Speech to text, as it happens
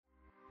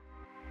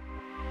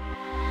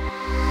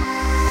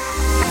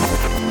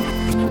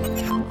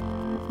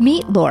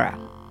Meet Laura.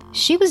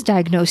 She was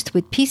diagnosed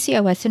with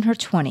PCOS in her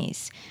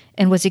 20s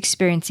and was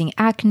experiencing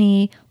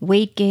acne,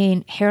 weight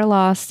gain, hair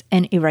loss,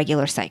 and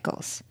irregular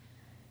cycles.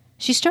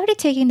 She started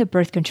taking the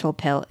birth control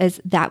pill as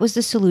that was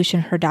the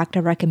solution her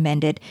doctor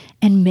recommended,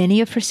 and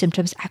many of her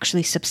symptoms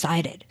actually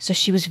subsided, so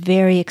she was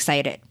very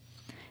excited.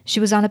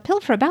 She was on the pill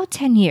for about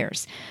 10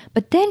 years,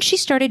 but then she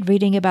started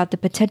reading about the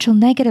potential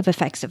negative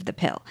effects of the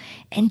pill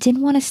and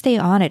didn't want to stay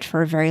on it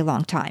for a very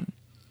long time.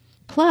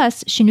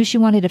 Plus, she knew she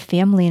wanted a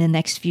family in the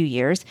next few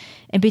years,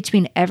 and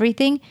between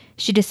everything,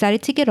 she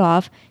decided to get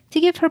off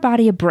to give her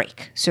body a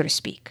break, so to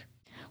speak.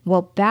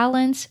 Well,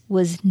 balance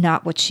was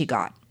not what she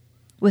got.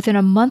 Within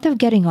a month of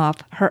getting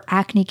off, her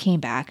acne came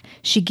back,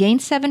 she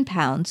gained 7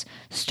 pounds,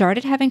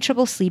 started having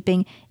trouble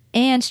sleeping,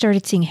 and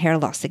started seeing hair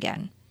loss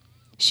again.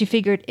 She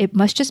figured it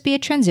must just be a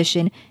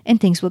transition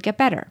and things will get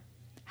better.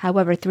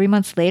 However, 3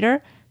 months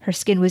later, her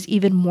skin was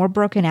even more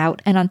broken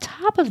out, and on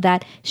top of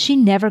that, she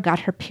never got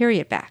her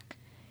period back.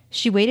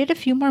 She waited a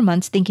few more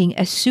months thinking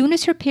as soon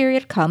as her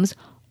period comes,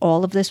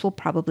 all of this will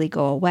probably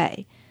go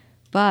away.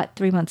 But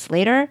 3 months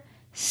later,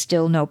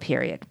 still no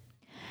period.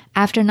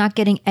 After not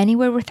getting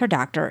anywhere with her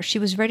doctor, she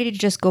was ready to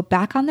just go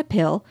back on the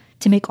pill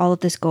to make all of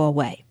this go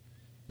away.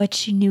 But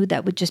she knew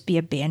that would just be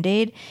a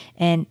Band-Aid,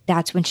 and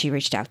that's when she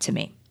reached out to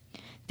me.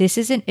 This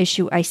is an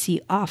issue I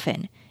see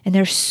often, and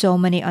there's so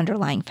many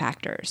underlying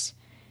factors.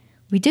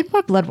 We did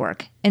more blood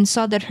work and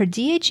saw that her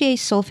DHEA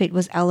sulfate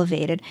was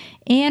elevated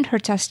and her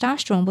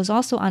testosterone was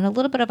also on a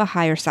little bit of a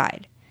higher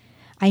side.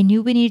 I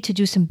knew we needed to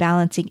do some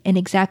balancing in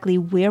exactly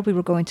where we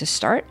were going to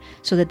start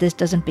so that this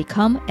doesn't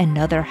become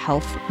another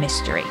health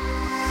mystery.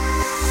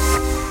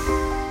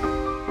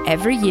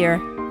 Every year,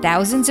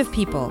 thousands of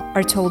people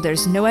are told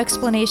there's no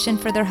explanation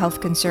for their health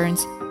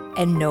concerns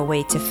and no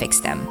way to fix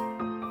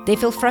them. They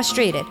feel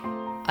frustrated,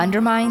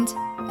 undermined,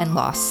 and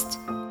lost.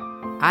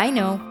 I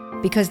know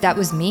because that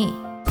was me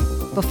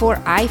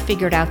before I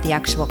figured out the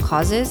actual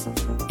causes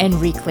and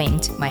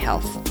reclaimed my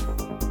health.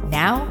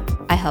 Now,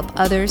 I help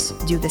others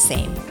do the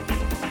same.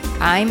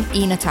 I'm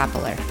Ina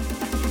Toppler,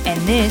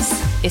 and this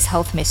is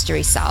Health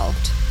Mystery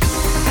Solved.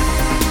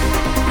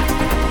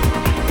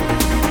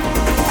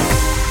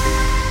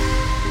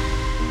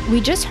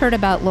 We just heard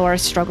about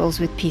Laura's struggles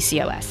with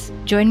PCOS.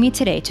 Join me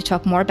today to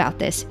talk more about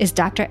this is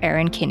Dr.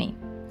 Erin Kinney.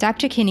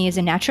 Dr. Kinney is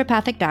a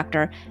naturopathic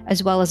doctor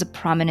as well as a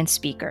prominent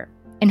speaker.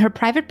 In her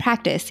private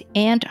practice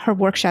and her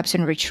workshops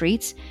and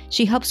retreats,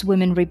 she helps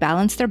women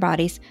rebalance their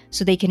bodies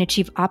so they can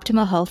achieve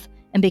optimal health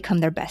and become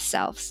their best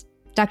selves.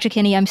 Dr.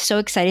 Kinney, I'm so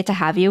excited to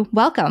have you.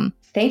 Welcome.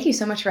 Thank you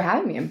so much for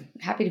having me. I'm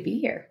happy to be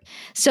here.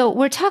 So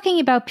we're talking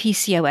about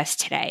PCOS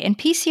today, and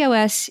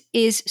PCOS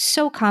is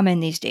so common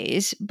these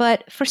days,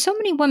 but for so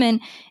many women,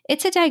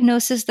 it's a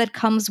diagnosis that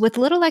comes with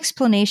little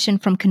explanation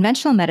from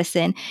conventional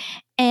medicine,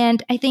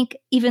 and I think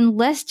even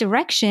less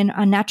direction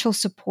on natural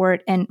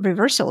support and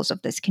reversals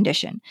of this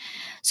condition.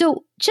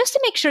 So just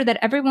to make sure that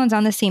everyone's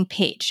on the same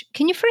page,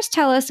 can you first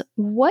tell us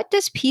what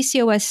does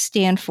PCOS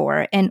stand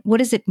for and what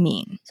does it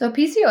mean? So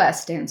PCOS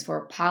stands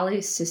for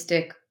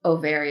polycystic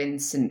ovarian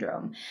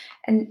syndrome.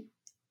 And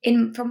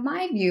from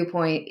my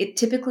viewpoint, it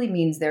typically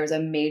means there's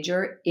a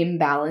major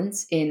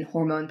imbalance in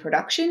hormone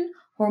production,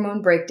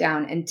 hormone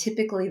breakdown, and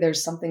typically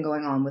there's something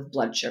going on with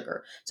blood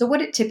sugar. So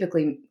what it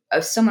typically,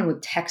 someone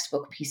with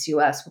textbook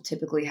PCOS will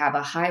typically have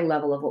a high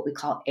level of what we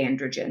call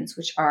androgens,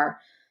 which are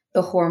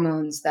the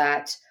hormones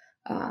that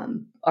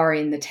are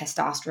in the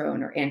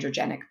testosterone or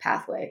androgenic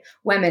pathway.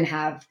 Women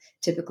have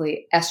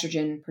typically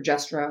estrogen,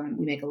 progesterone.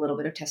 We make a little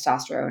bit of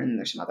testosterone, and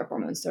there's some other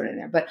hormones thrown in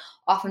there. But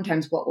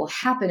oftentimes what will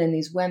happen in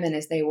these women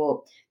is they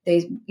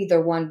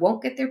either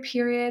won't get their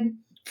period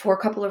for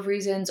a couple of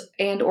reasons,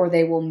 and or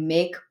they will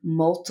make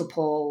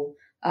multiple,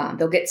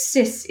 they'll get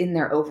cysts in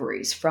their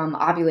ovaries from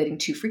ovulating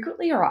too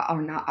frequently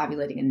or not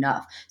ovulating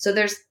enough. So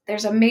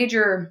there's a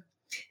major,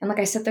 and like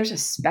I said, there's a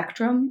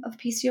spectrum of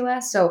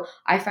PCOS. So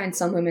I find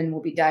some women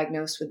will be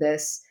diagnosed with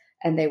this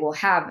and they will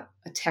have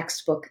a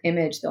textbook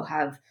image. They'll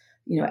have,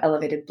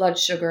 elevated blood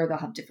sugar. They'll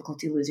have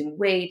difficulty losing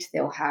weight.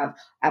 They'll have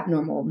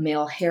abnormal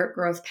male hair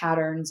growth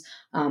patterns.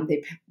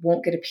 They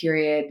won't get a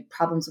period,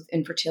 problems with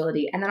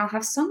infertility. And then I'll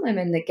have some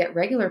women that get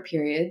regular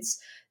periods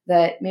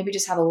that maybe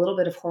just have a little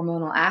bit of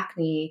hormonal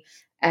acne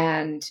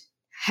and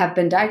have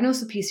been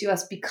diagnosed with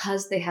PCOS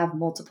because they have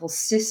multiple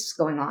cysts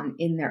going on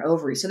in their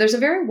ovaries. So there's a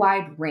very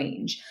wide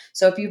range.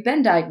 So if you've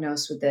been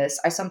diagnosed with this,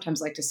 I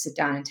sometimes like to sit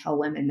down and tell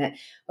women that,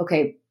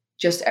 okay,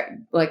 just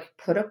like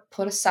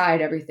put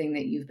aside everything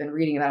that you've been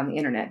reading about on the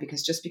internet,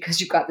 because just because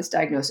you got this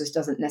diagnosis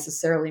doesn't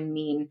necessarily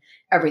mean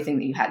everything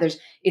that you had.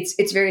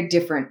 It's very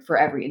different for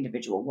every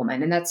individual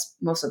woman. And that's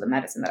most of the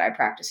medicine that I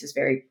practice is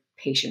very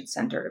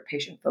patient-centered or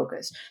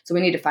patient-focused. So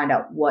we need to find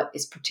out what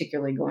is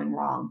particularly going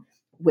wrong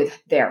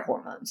with their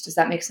hormones. Does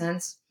that make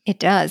sense? It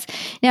does.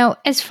 Now,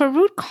 as for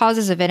root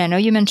causes of it, I know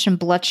you mentioned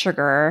blood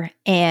sugar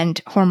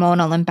and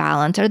hormonal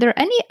imbalance. Are there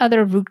any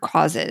other root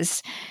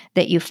causes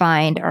that you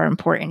find are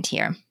important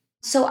here?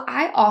 So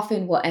I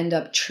often will end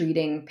up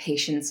treating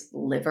patients'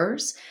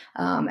 livers.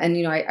 I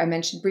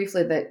mentioned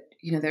briefly that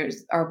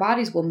there's our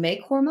bodies will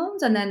make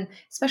hormones, and then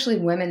especially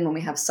women, when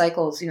we have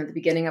cycles, the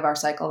beginning of our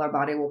cycle, our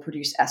body will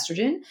produce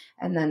estrogen,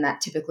 and then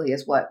that typically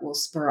is what will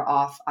spur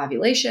off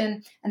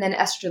ovulation, and then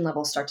estrogen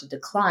levels start to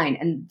decline.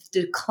 And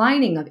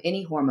declining of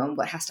any hormone,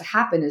 what has to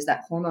happen is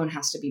that hormone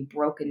has to be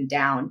broken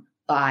down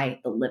by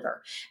the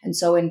liver. And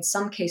so in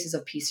some cases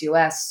of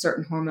PCOS,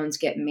 certain hormones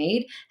get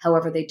made,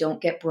 however, they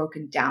don't get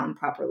broken down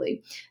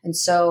properly.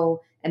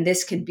 And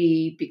this could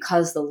be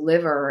because the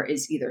liver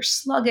is either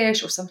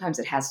sluggish, or sometimes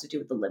it has to do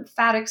with the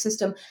lymphatic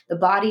system. The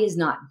body is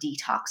not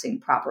detoxing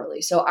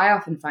properly. So I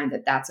often find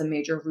that that's a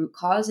major root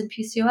cause in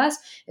PCOS,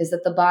 is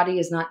that the body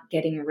is not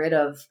getting rid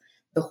of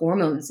the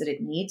hormones that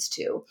it needs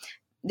to.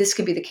 This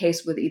could be the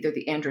case with either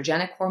the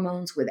androgenic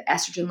hormones, with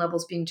estrogen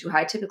levels being too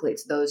high. Typically,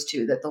 it's those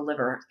two that the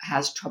liver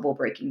has trouble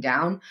breaking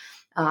down.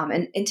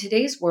 And in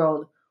today's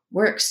world,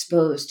 we're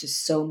exposed to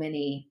so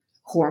many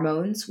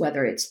hormones,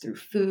 whether it's through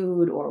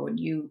food or when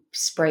you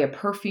spray a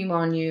perfume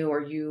on you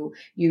or you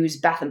use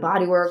Bath and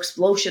Body Works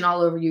lotion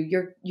all over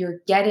you. You're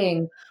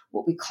getting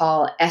what we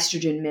call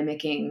estrogen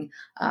mimicking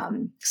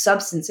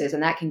substances,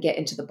 and that can get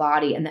into the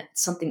body, and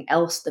that's something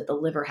else that the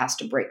liver has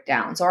to break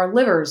down. So our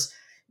livers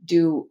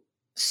do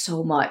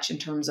so much in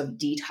terms of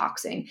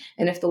detoxing.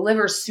 And if the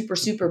liver is super,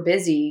 super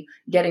busy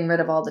getting rid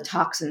of all the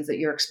toxins that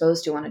you're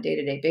exposed to on a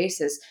day-to-day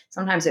basis,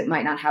 sometimes it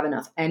might not have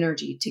enough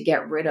energy to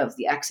get rid of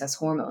the excess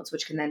hormones,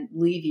 which can then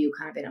leave you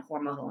kind of in a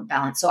hormonal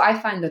imbalance. So I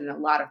find that in a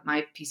lot of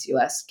my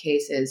PCOS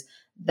cases,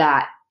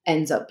 that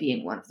ends up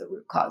being one of the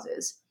root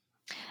causes.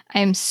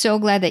 I'm so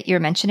glad that you're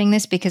mentioning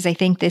this, because I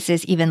think this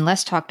is even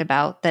less talked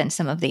about than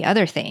some of the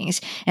other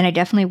things. And I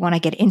definitely want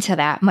to get into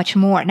that much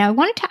more. Now, I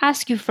wanted to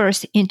ask you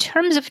first, in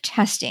terms of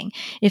testing,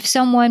 if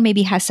someone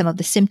maybe has some of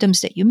the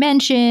symptoms that you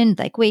mentioned,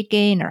 like weight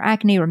gain or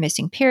acne or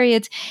missing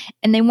periods,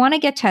 and they want to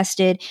get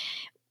tested,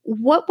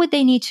 what would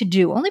they need to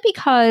do? Only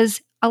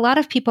because a lot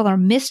of people are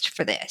missed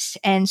for this.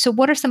 And so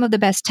what are some of the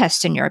best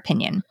tests in your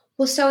opinion?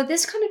 Well, so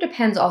this kind of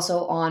depends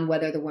also on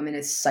whether the woman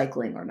is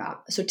cycling or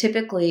not. So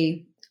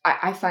typically,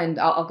 I find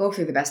I'll go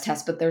through the best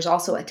tests, but there's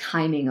also a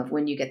timing of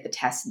when you get the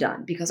test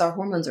done, because our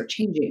hormones are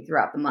changing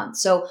throughout the month.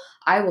 So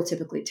I will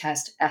typically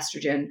test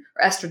estrogen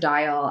or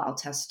estradiol. I'll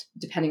test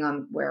depending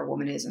on where a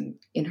woman is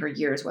in her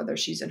years, whether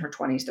she's in her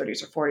 20s,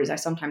 30s, or 40s. I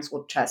sometimes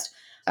will test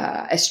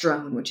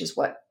estrone, which is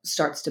what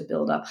starts to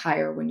build up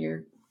higher when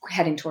you're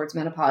heading towards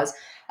menopause.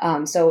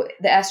 So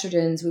the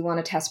estrogens, we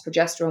want to test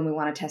progesterone, we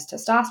want to test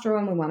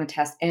testosterone, we want to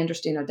test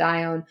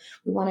androstenedione,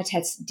 we want to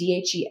test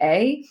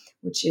DHEA,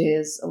 which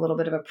is a little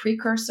bit of a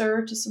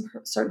precursor to some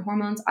certain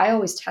hormones. I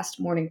always test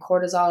morning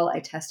cortisol,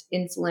 I test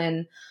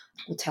insulin,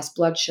 we'll test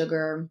blood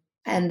sugar,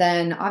 and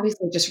then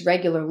obviously just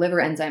regular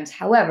liver enzymes.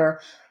 However,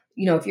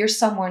 if you're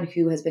someone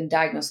who has been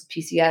diagnosed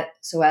with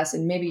PCOS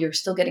and maybe you're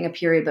still getting a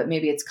period, but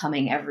maybe it's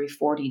coming every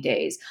 40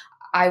 days,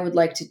 I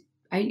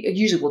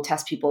usually will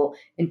test people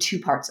in two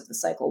parts of the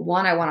cycle.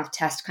 One, I want to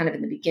test kind of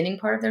in the beginning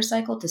part of their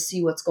cycle to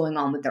see what's going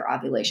on with their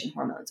ovulation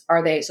hormones.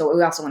 So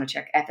we also want to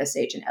check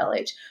FSH and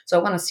LH. So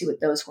I want to see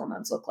what those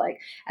hormones look like.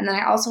 And then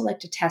I also like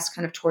to test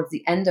kind of towards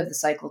the end of the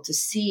cycle to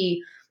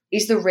see,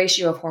 is the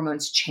ratio of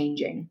hormones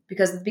changing?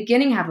 Because the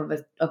beginning half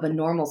of a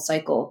normal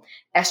cycle,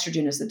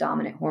 estrogen is the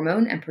dominant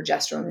hormone and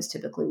progesterone is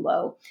typically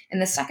low. In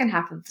the second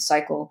half of the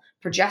cycle,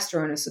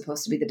 progesterone is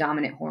supposed to be the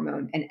dominant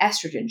hormone and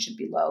estrogen should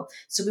be low.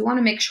 So we want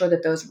to make sure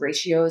that those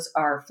ratios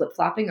are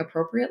flip-flopping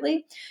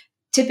appropriately.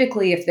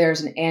 Typically, if there's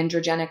an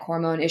androgenic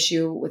hormone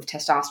issue with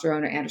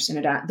testosterone or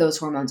androstenedione, those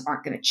hormones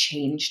aren't going to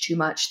change too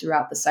much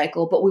throughout the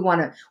cycle. But we want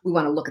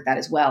to look at that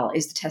as well.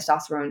 Is the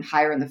testosterone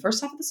higher in the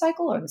first half of the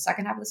cycle or in the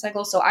second half of the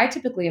cycle? So I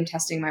typically am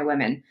testing my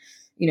women,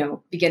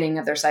 beginning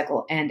of their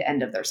cycle and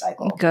end of their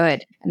cycle.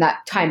 Good. And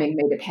that timing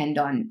may depend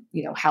on,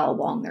 how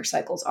long their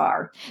cycles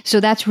are. So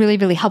that's really,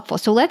 really helpful.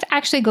 So let's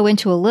actually go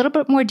into a little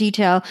bit more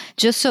detail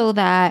just so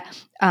that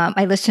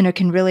my listener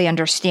can really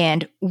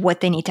understand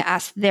what they need to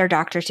ask their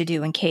doctor to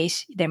do in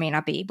case they may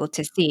not be able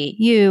to see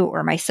you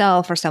or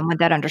myself or someone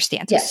that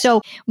understands. Yes.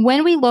 So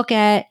when we look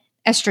at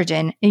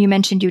estrogen, and you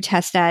mentioned you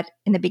test that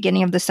in the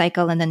beginning of the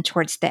cycle and then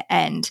towards the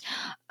end,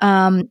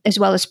 as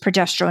well as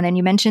progesterone. And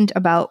you mentioned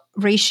about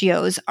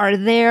ratios. Are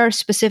there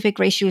specific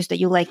ratios that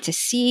you like to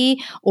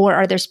see, or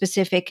are there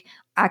specific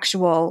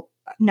actual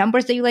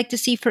numbers that you like to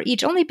see for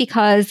each? Only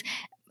because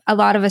a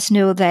lot of us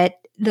know that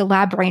the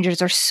lab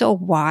ranges are so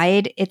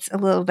wide, it's a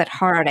little bit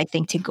hard, I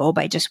think, to go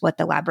by just what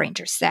the lab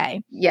rangers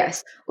say.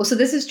 Yes. Well, so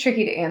this is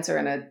tricky to answer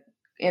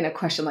in a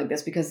question like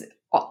this, because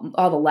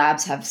all the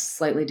labs have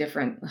slightly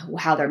different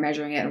how they're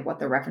measuring it and what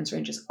their reference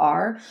ranges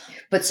are.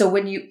 But so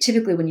when you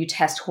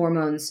test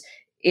hormones,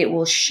 it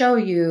will show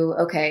you,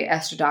 okay,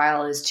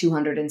 estradiol is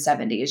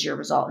 270 is your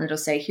result. And it'll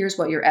say, here's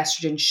what your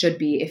estrogen should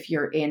be if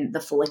you're in the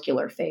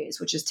follicular phase,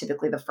 which is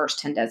typically the first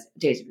 10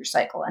 days of your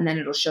cycle. And then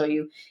it'll show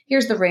you,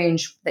 here's the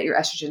range that your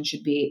estrogen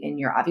should be in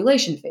your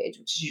ovulation phase,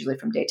 which is usually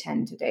from day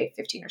 10 to day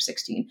 15 or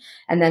 16.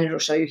 And then it'll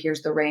show you,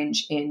 here's the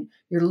range in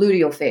your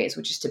luteal phase,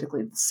 which is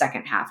typically the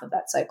second half of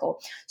that cycle.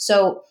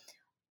 So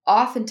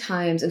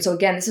oftentimes, and so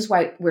again, this is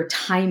where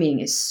timing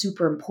is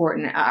super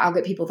important. I'll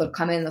get people that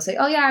come in and they'll say,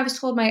 oh yeah, I was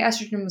told my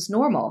estrogen was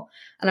normal.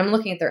 And I'm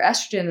looking at their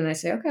estrogen and I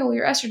say, okay, well,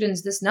 your estrogen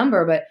is this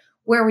number, but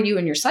where were you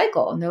in your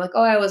cycle? And they're like,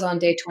 oh, I was on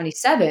day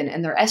 27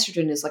 and their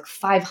estrogen is like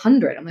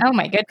 500. I'm like, Oh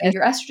my okay, goodness.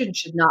 your estrogen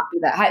should not be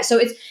that high. So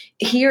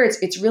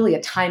it's really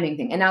a timing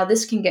thing. And now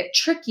this can get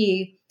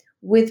tricky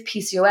with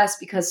PCOS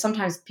because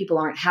sometimes people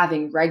aren't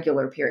having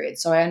regular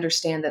periods. So I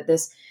understand that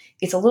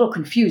it's a little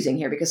confusing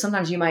here because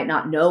sometimes you might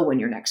not know when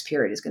your next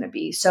period is going to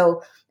be.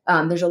 So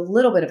there's a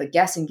little bit of a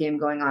guessing game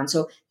going on.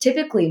 So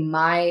typically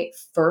my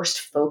first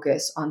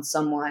focus on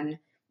someone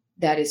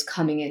that is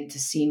coming in to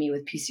see me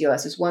with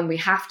PCOS is one, we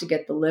have to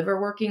get the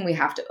liver working. We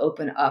have to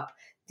open up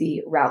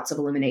the routes of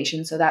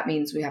elimination. So that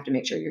means we have to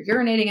make sure you're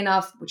urinating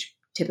enough, which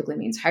typically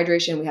means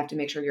hydration. We have to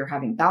make sure you're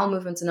having bowel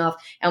movements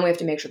enough, and we have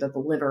to make sure that the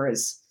liver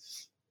is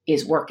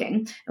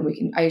working.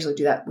 And I usually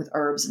do that with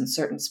herbs and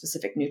certain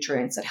specific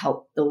nutrients that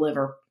help the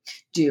liver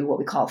do what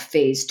we call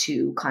phase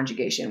 2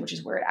 conjugation, which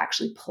is where it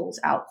actually pulls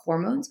out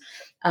hormones.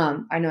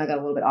 I know I got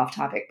a little bit off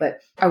topic, but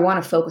I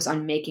want to focus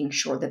on making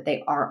sure that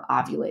they are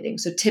ovulating.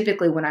 So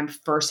typically when I'm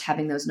first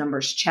having those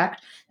numbers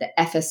checked, the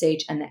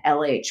FSH and the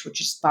LH,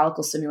 which is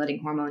follicle stimulating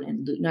hormone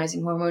and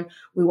luteinizing hormone,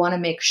 we want to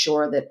make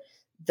sure that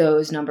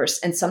those numbers,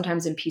 and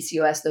sometimes in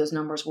PCOS, those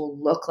numbers will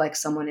look like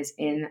someone is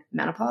in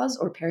menopause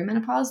or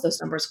perimenopause. Those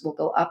numbers will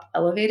go up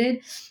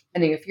elevated.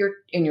 And if you're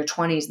in your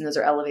 20s and those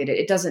are elevated,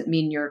 it doesn't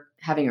mean you're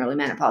having early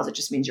menopause. It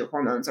just means your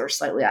hormones are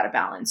slightly out of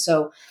balance.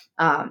 So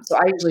I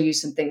usually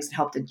use some things to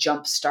help to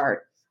jumpstart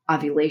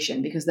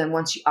ovulation, because then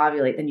once you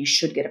ovulate, then you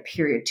should get a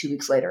period 2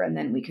 weeks later, and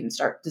then we can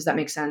start. Does that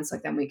make sense?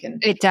 Like then we can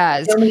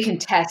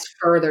test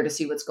further to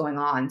see what's going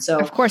on. So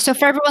of course. So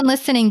for everyone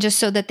listening, just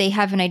so that they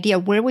have an idea,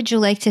 where would you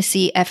like to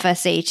see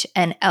FSH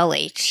and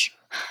LH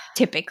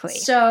typically?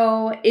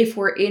 So if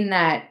we're in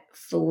that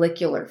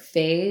follicular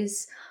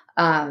phase,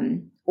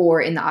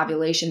 or in the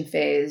ovulation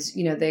phase,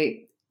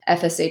 the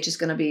FSH is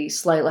going to be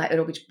slightly,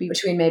 it'll be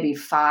between maybe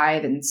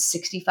 5 and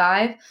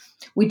 65.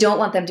 We don't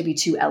want them to be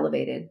too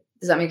elevated.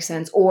 Does that make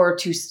sense? Or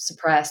too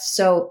suppressed.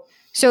 So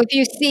if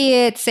you see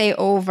it, say,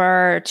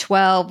 over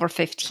 12 or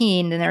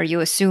 15, then are you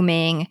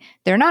assuming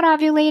they're not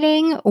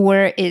ovulating,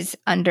 or is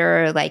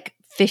under like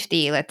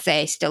 50, let's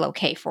say, still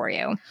okay for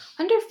you?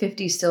 Under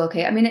 50 is still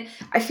okay. I mean,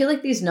 I feel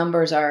like these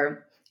numbers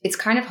it's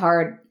kind of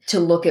hard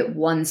to look at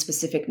one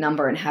specific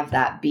number and have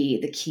that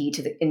be the key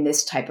to in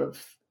this type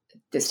of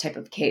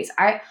case.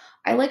 I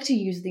like to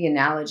use the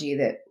analogy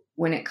that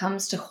when it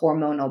comes to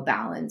hormonal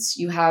balance,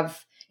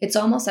 it's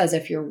almost as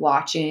if you're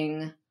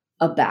watching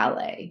a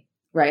ballet,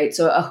 right?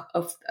 So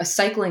a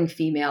cycling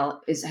female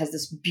has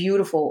this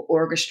beautifully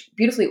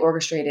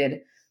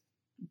orchestrated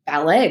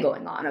ballet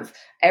going on of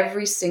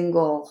every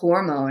single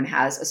hormone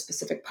has a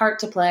specific part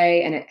to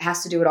play, and it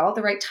has to do it all at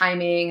the right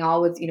timing,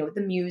 all with, with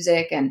the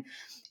music. And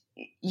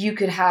you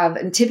could have,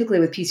 and typically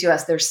with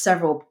PCOS, there's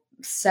several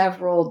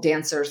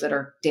dancers that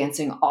are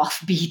dancing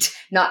offbeat,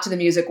 not to the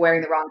music,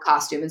 wearing the wrong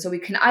costume. And so we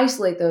can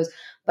isolate those.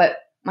 But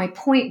my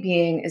point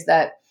being is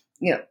that,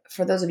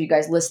 for those of you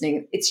guys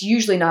listening, it's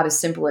usually not as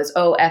simple as,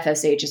 oh,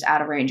 FSH is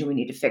out of range and we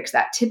need to fix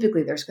that.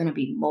 Typically there's going to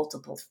be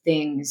multiple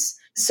things.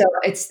 So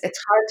it's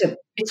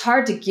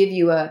hard to give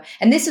you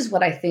and this is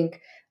what I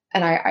think.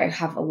 And I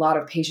have a lot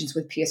of patients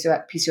with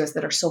PCOS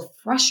that are so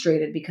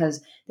frustrated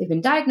because they've been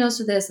diagnosed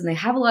with this and they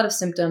have a lot of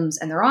symptoms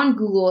and they're on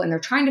Google and they're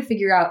trying to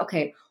figure out,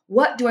 okay,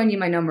 what do I need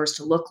my numbers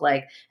to look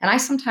like? And I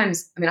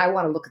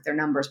want to look at their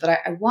numbers, but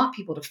I want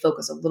people to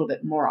focus a little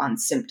bit more on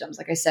symptoms.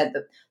 Like I said,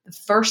 the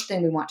first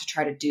thing we want to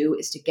try to do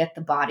is to get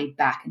the body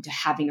back into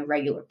having a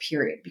regular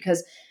period,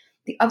 because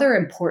the other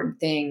important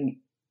thing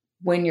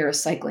when you're a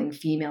cycling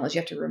female is you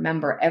have to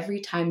remember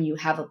every time you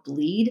have a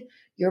bleed,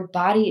 your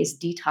body is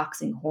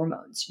detoxing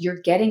hormones.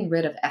 You're getting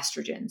rid of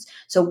estrogens.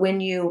 So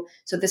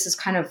this is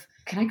kind of,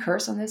 can I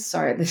curse on this?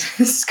 Sorry, this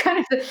is kind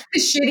of the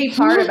shitty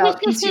part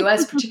about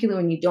PCOS,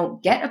 particularly when you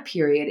don't get a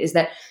period, is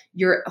that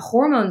your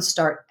hormones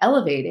start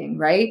elevating,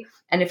 right?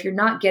 And if you're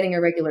not getting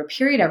a regular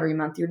period every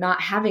month, you're not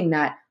having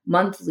that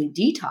monthly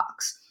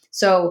detox.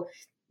 So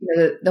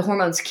the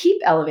hormones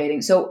keep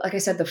elevating. So like I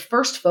said, the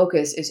first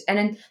focus is, and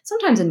then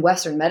sometimes in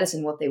Western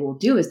medicine, what they will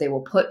do is they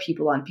will put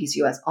people on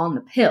PCOS on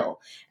the pill.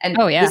 And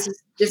oh, yeah.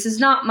 This is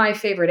not my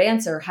favorite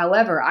answer.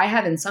 However, I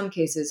have in some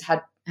cases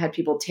had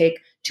people take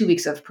 2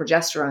 weeks of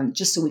progesterone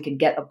just so we can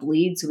get a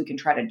bleed, so we can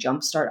try to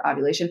jumpstart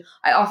ovulation.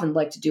 I often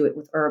like to do it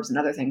with herbs and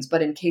other things,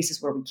 but in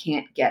cases where we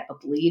can't get a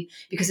bleed,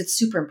 because it's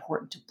super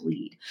important to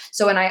bleed.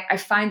 So, and I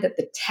find that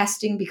the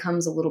testing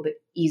becomes a little bit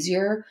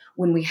easier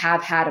when we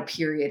have had a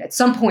period at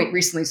some point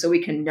recently, so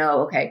we can know,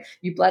 okay,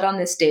 you bled on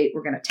this date,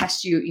 we're going to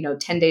test you,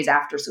 10 days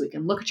after, so we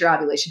can look at your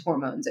ovulation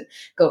hormones and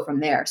go from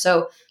there.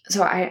 So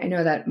I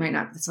know that's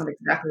not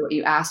exactly what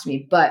you asked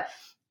me, but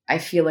I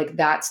feel like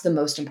that's the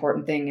most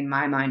important thing in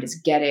my mind, is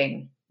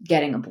getting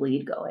getting a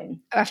bleed going.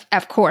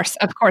 Of course,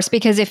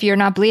 because if you're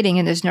not bleeding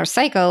and there's no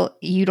cycle,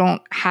 you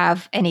don't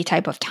have any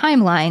type of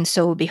timeline.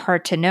 So it would be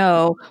hard to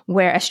know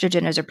where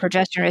estrogen is or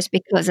progesterone is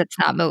because it's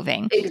not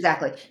moving.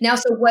 Exactly. Now,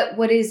 so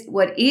what is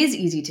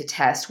easy to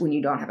test when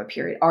you don't have a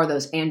period are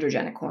those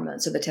androgenic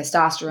hormones. So the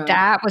testosterone,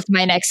 That was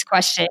my next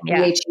question. Yeah.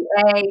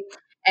 DHEA,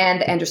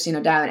 and the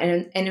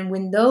androstenedione. And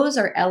when those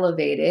are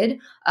elevated,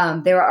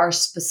 there are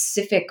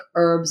specific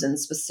herbs and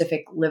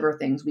specific liver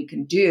things we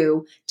can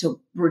do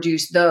to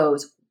reduce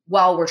those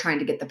while we're trying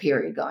to get the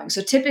period going.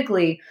 So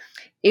typically,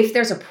 if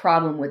there's a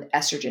problem with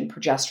estrogen,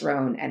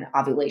 progesterone, and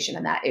ovulation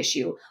and that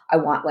issue, I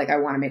want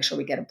to make sure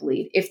we get a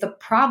bleed. If the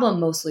problem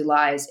mostly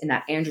lies in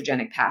that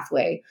androgenic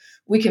pathway,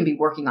 we can be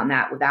working on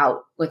that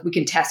without, we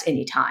can test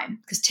anytime,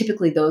 because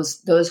typically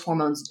those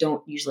hormones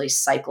don't usually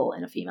cycle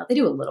in a female. They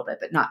do a little bit,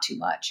 but not too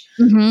much.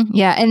 Mm-hmm.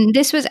 Yeah. And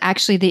this was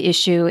actually the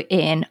issue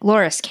in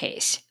Laura's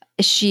case.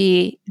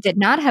 She did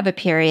not have a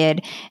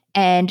period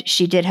and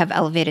she did have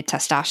elevated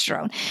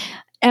testosterone.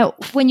 Now,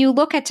 when you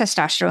look at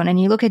testosterone and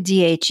you look at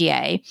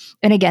DHEA,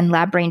 and again,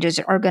 lab ranges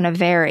are going to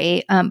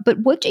vary, but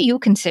what do you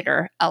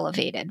consider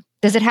elevated?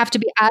 Does it have to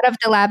be out of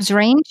the lab's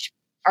range?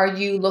 Are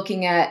you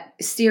looking at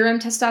serum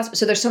testosterone?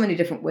 So there's so many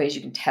different ways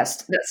you can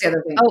test. That's the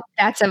other thing. Oh,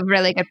 that's a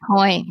really good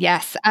point.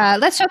 Yes.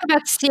 Let's talk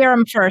about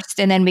serum first,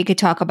 and then we could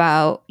talk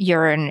about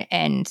urine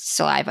and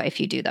saliva if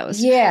you do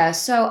those. Yeah.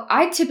 So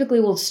I typically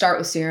will start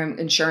with serum.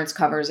 Insurance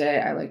covers it.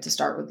 I like to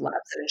start with labs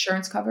that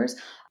insurance covers.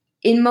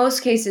 In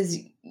most cases,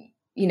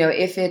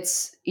 if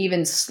it's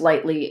even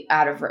slightly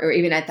out of, or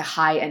even at the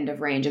high end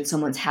of range and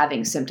someone's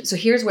having symptoms. So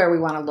here's where we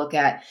want to look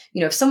at,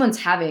 if someone's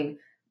having,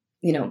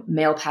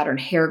 male pattern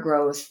hair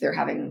growth, they're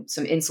having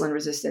some insulin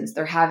resistance,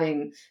 they're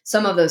having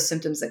some of those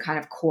symptoms that kind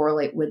of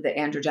correlate with the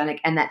androgenic,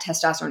 and that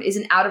testosterone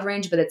isn't out of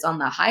range, but it's on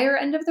the higher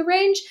end of the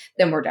range,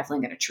 then we're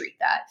definitely going to treat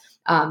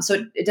that.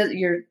 So it does,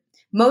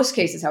 most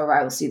cases, however,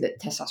 I will see that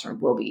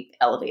testosterone will be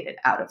elevated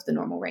out of the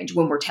normal range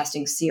when we're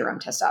testing serum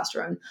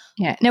testosterone.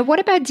 Yeah. Now, what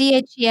about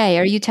DHEA?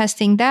 Are you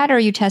testing that, or are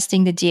you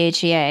testing the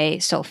DHEA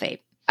sulfate?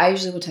 I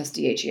usually will test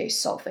DHEA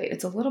sulfate.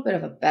 It's a little bit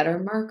of a better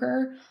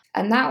marker.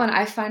 And that one,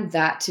 I find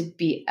that to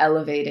be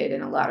elevated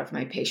in a lot of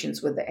my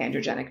patients with the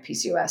androgenic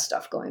PCOS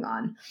stuff going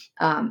on.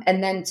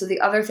 And then, so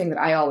the other thing that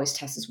I always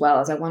test as well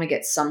is I want to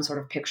get some sort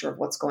of picture of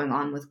what's going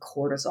on with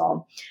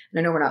cortisol. And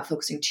I know we're not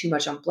focusing too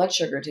much on blood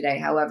sugar today.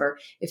 However,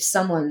 if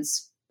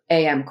someone's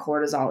AM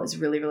cortisol is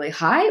really, really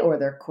high, or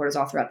their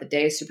cortisol throughout the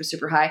day is super,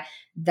 super high,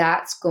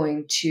 that's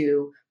going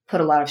to put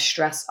a lot of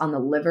stress on the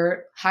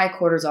liver. High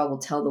cortisol will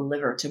tell the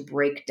liver to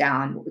break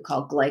down what we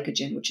call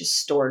glycogen, which is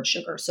stored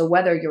sugar. So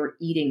whether you're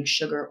eating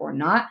sugar or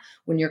not,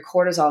 when your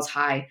cortisol is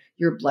high,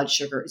 your blood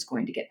sugar is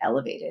going to get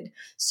elevated.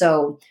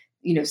 So,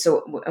 you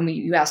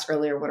asked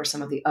earlier, what are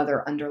some of the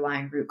other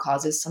underlying root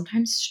causes?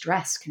 Sometimes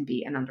stress can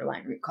be an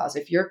underlying root cause.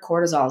 If your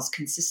cortisol is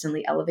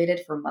consistently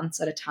elevated for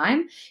months at a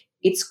time,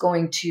 it's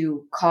going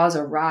to cause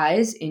a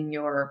rise in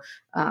your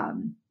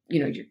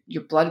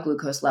blood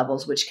glucose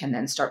levels, which can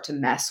then start to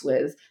mess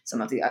with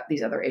some of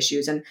these other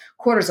issues. And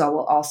cortisol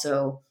will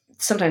also,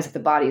 sometimes if the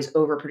body is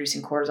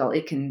overproducing cortisol,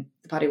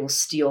 the body will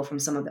steal from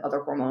some of the other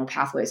hormonal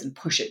pathways and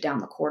push it down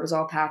the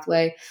cortisol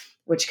pathway,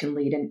 which can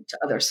lead into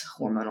other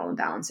hormonal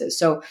imbalances.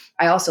 So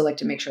I also like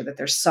to make sure that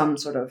there's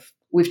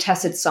we've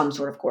tested some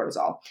sort of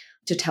cortisol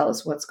to tell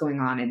us what's going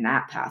on in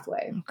that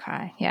pathway.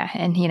 Okay. Yeah.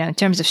 And, in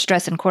terms of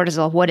stress and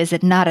cortisol, what is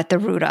it not at the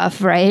root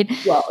of, right?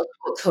 Well,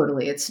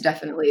 totally.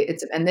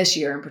 And this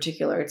year in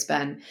particular, it's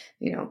been,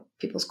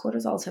 people's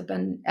cortisols have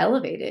been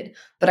elevated.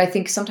 But I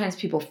think sometimes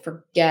people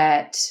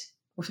forget,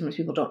 or sometimes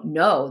people don't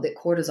know that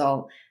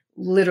cortisol,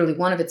 literally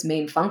one of its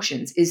main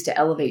functions is to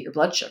elevate your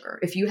blood sugar.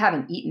 If you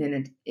haven't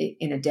eaten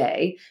in a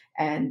day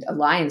and a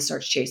lion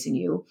starts chasing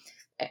you,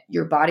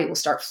 your body will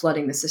start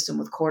flooding the system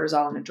with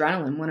cortisol and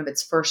adrenaline. One of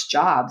its first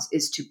jobs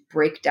is to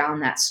break down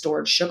that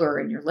stored sugar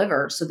in your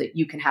liver so that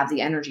you can have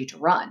the energy to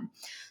run.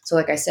 So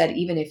like I said,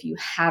 even if you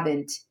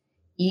haven't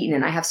eaten,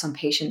 and I have some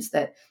patients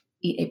that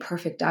eat a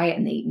perfect diet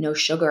and they eat no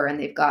sugar and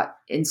they've got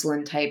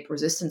insulin type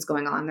resistance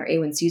going on, their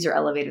A1Cs are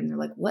elevated and they're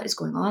like, what is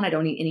going on? I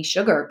don't eat any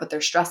sugar, but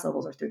their stress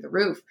levels are through the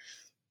roof.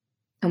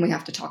 And we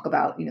have to talk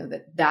about,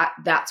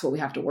 that's what we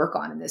have to work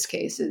on in this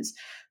case is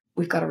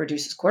we've got to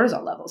reduce his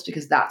cortisol levels,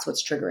 because that's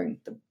what's triggering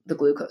the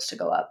glucose to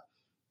go up.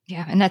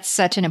 Yeah. And that's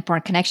such an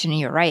important connection. And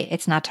you're right.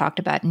 It's not talked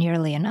about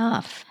nearly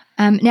enough.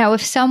 Now,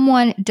 if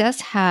someone does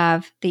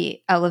have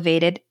the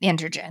elevated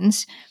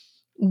androgens,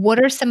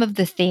 what are some of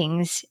the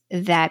things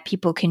that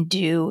people can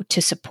do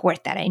to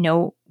support that? I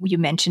know you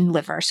mentioned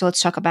liver, so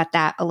let's talk about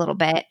that a little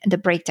bit, the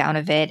breakdown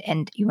of it.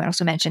 And you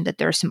also mentioned that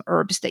there are some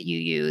herbs that you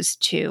use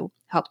to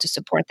help to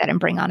support that and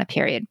bring on a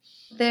period.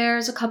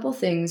 There's a couple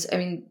things. I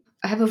mean,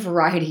 I have a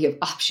variety of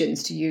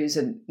options to use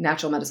in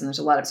natural medicine. There's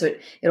a lot of, so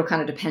it'll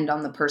kind of depend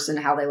on the person,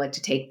 how they like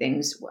to take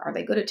things. Are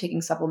they good at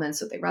taking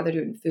supplements? Would they rather do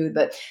it in food?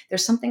 But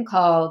there's something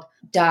called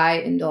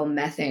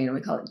diindolylmethane, and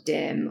we call it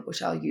DIM,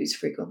 which I'll use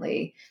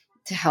frequently.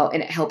 to help,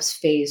 and it helps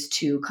phase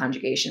 2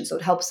 conjugation. So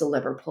it helps the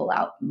liver pull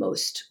out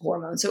most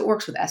hormones. So it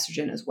works with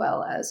estrogen as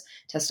well as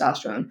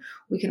testosterone.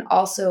 We can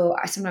also,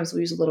 I sometimes will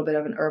use a little bit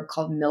of an herb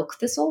called milk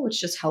thistle, which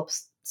just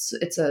helps.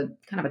 It's a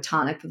kind of a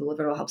tonic for the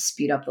liver. It'll help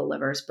speed up the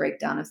liver's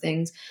breakdown of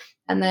things.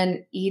 And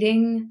then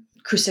eating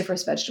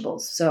cruciferous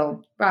vegetables.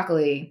 So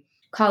broccoli,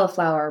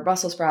 cauliflower,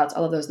 Brussels sprouts,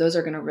 all of those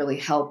are going to really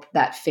help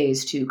that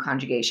phase 2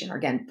 conjugation, or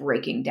again,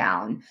 breaking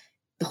down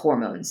the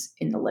hormones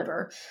in the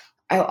liver.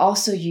 I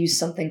also use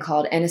something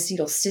called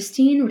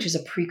N-acetylcysteine, which is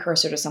a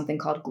precursor to something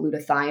called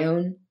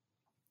glutathione,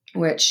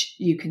 which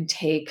you can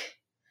take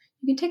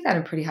that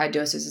in pretty high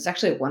doses. It's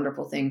actually a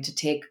wonderful thing to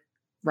take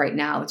right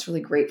now. It's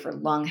really great for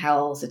lung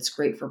health. It's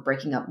great for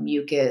breaking up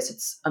mucus.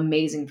 It's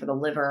amazing for the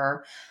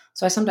liver.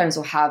 So I sometimes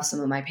will have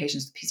some of my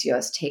patients with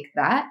PCOS take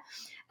that.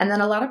 And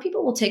then a lot of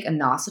people will take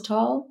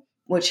inositol,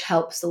 which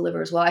helps the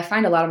liver as well. I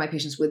find a lot of my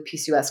patients with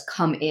PCOS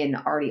come in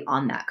already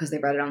on that because they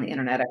read it on the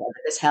internet. I read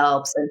that this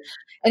helps. And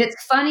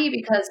it's funny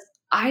because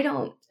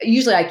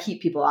usually I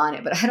keep people on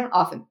it, but I don't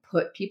often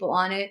put people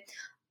on it.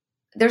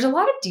 There's a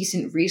lot of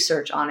decent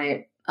research on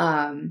it.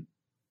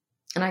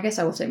 And I guess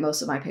I will say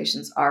most of my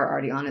patients are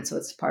already on it, so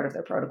it's part of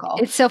their protocol.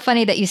 It's so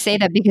funny that you say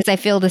that because I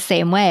feel the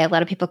same way. A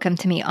lot of people come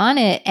to me on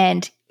it,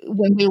 and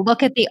when we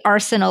look at the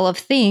arsenal of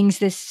things,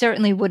 this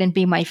certainly wouldn't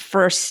be my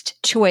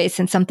first choice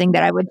and something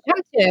that I would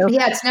jump to.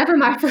 Yeah, it's never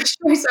my first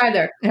choice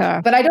either.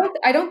 Yeah. But I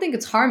don't think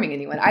it's harming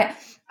anyone. I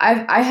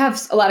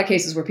have a lot of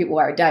cases where people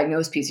are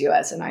diagnosed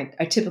PCOS, and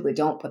I typically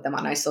don't put them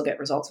on. I still get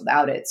results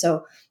without it.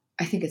 So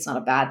I think it's not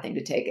a bad thing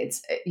to take.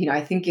 It's,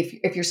 I think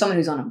if you're someone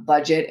who's on a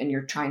budget and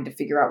you're trying to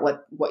figure out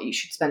what you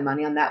should spend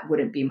money on, I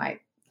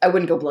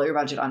wouldn't go blow your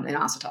budget on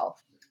inositol.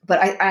 But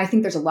I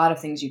think there's a lot of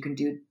things you can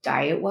do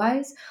diet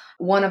wise.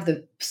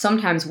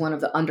 Sometimes one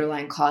of the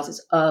underlying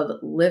causes of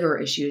liver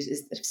issues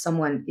is that if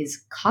someone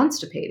is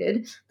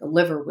constipated, the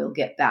liver will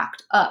get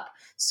backed up.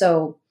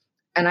 So,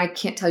 and I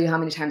can't tell you how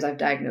many times I've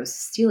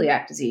diagnosed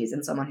celiac disease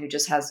in someone who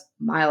just has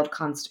mild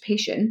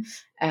constipation,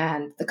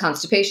 and the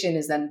constipation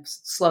is then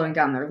slowing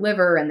down their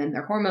liver, and then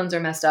their hormones are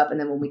messed up. And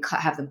then when we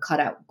have them cut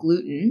out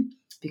gluten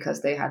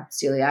because they had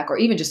celiac or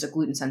even just a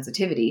gluten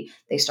sensitivity,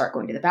 they start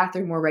going to the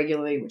bathroom more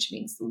regularly, which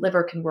means the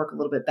liver can work a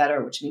little bit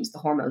better, which means the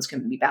hormones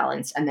can be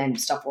balanced, and then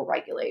stuff will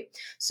regulate.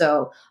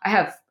 So I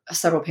have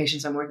several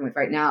patients I'm working with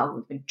right now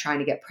who've been trying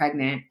to get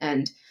pregnant,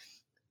 and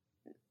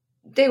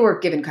they were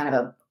given kind of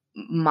a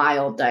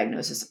mild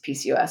diagnosis of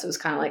PCOS. It was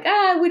kind of like,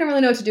 we don't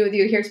really know what to do with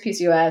you. Here's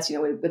PCOS.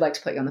 We'd like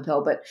to put you on the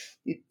pill. But,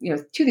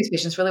 two of these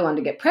patients really wanted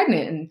to get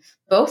pregnant, and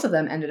both of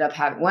them ended up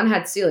one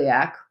had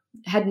celiac,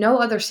 had no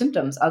other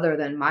symptoms other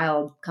than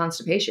mild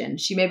constipation.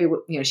 She maybe,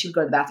 she would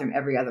go to the bathroom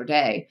every other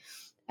day,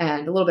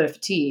 and a little bit of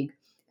fatigue.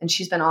 And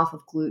she's been off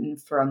of gluten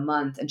for a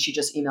month, and she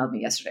just emailed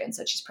me yesterday and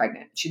said she's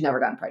pregnant. She'd never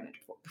gotten pregnant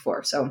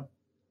before. So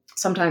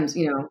sometimes,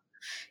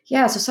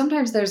 so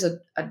sometimes there's a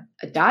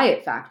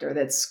diet factor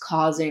that's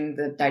causing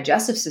the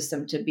digestive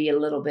system to be a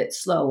little bit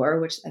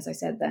slower, which, as I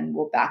said, then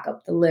will back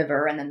up the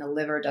liver, and then the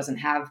liver doesn't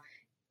have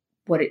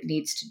what it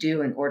needs to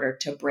do in order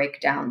to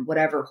break down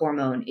whatever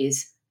hormone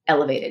is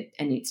elevated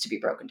and needs to be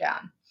broken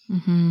down.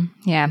 Mm-hmm.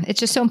 Yeah. It's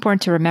just so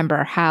important to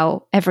remember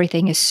how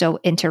everything is so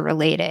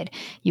interrelated.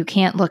 You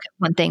can't look at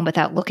one thing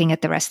without looking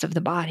at the rest of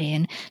the body.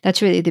 And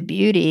that's really the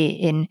beauty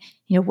in,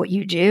 what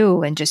you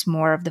do, and just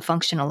more of the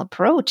functional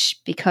approach,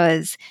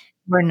 because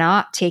we're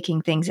not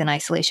taking things in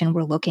isolation.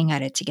 We're looking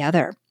at it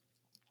together.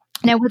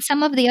 Now, with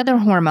some of the other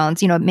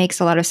hormones, it makes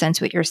a lot of sense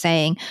what you're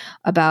saying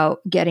about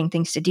getting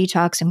things to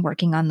detox and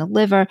working on the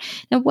liver.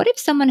 Now, what if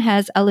someone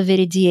has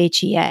elevated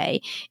DHEA?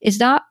 Is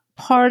that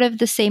part of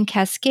the same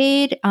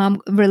cascade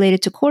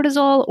related to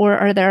cortisol, or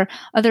are there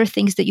other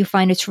things that you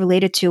find it's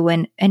related to,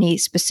 and any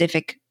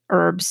specific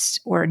herbs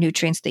or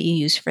nutrients that you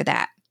use for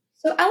that?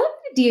 So elevated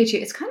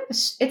DHEA, it's kind of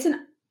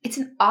it's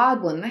an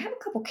odd one. And I have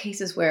a couple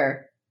cases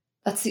where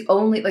that's the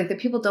only, the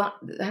people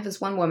I have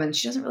this one woman,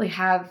 she doesn't really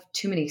have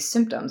too many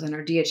symptoms, and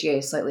her DHEA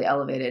is slightly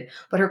elevated,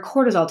 but her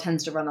cortisol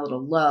tends to run a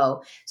little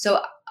low.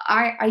 So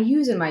I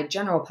use, in my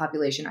general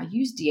population, I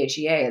use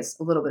DHEA as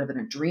a little bit of an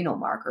adrenal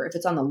marker. If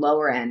it's on the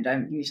lower end,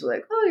 I'm usually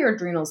like, your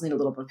adrenals need a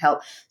little bit of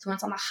help. So when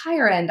it's on the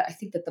higher end, I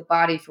think that the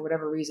body, for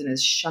whatever reason,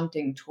 is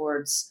shunting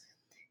towards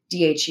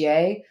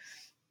DHEA.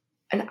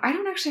 And I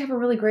don't actually have a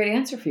really great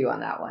answer for you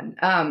on that one.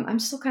 I'm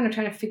still kind of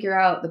trying to figure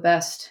out the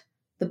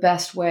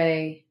best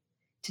way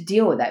to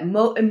deal with that.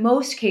 In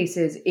most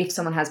cases, if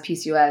someone has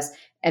PCOS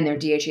and their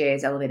DHEA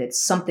is elevated,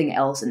 something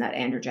else in that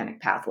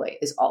androgenic pathway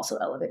is also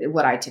elevated,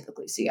 what I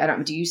typically see.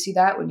 Do you see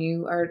that when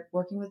you are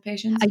working with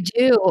patients?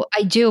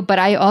 I do, but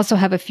I also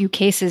have a few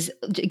cases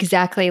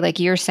exactly like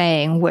you're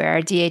saying,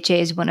 where DHEA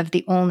is one of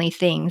the only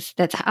things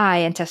that's high,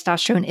 and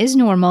testosterone is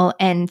normal,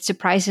 and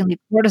surprisingly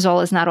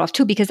cortisol is not off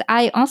too, because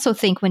I also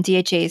think when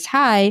DHEA is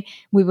high,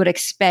 we would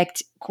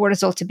expect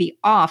cortisol to be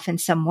off in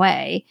some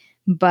way,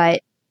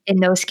 but in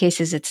those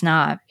cases, it's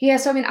not. Yeah.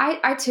 So,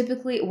 I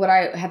typically, what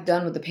I have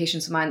done with the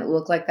patients of mine that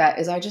look like that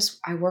is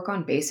I work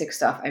on basic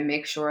stuff. I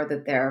make sure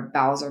that their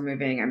bowels are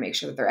moving. I make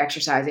sure that they're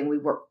exercising. We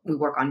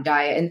work on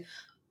diet. And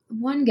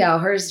one gal,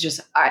 hers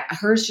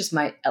just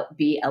might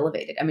be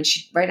elevated. I mean,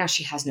 right now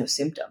she has no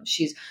symptoms.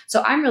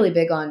 So I'm really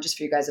big on, just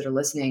for you guys that are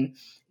listening,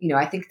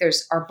 I think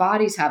our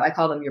bodies have, I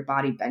call them your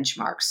body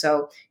benchmarks.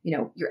 So,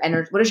 your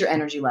energy, what is your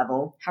energy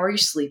level? How are you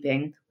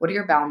sleeping? What are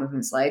your bowel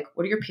movements like?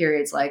 What are your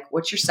periods like?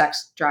 What's your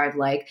sex drive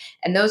like?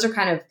 And those are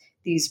kind of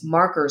these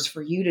markers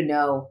for you to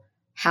know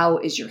how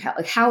is your health,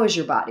 like how is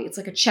your body? It's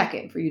like a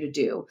check-in for you to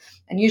do.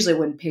 And usually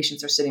when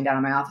patients are sitting down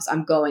in my office,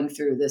 I'm going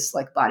through this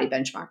like body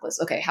benchmark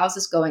list. Okay, how's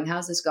this going?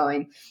 How's this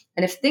going?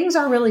 And if things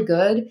are really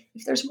good,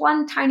 if there's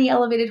one tiny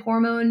elevated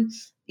hormone,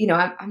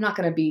 I'm not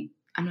going to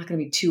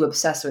be too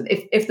obsessed with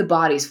if the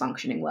body's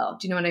functioning well.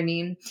 Do you know what I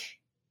mean?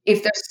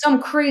 If there's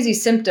some crazy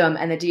symptom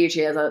and the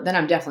DHEA is low, then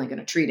I'm definitely going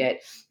to treat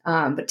it.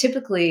 But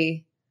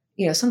typically,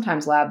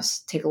 sometimes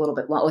labs take a little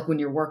bit long. Like when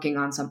you're working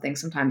on something,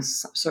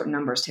 sometimes certain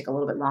numbers take a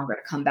little bit longer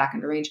to come back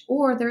into range.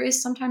 Or there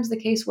is sometimes the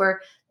case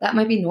where that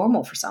might be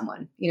normal for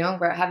someone,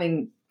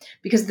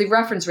 because the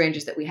reference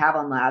ranges that we have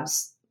on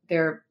labs,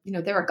 they're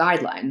a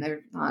guideline. They're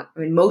not,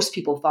 most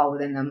people fall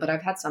within them, but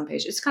I've had some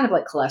patients, it's kind of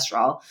like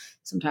cholesterol.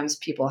 Sometimes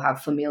people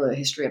have familial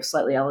history of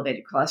slightly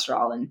elevated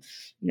cholesterol and,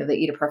 they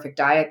eat a perfect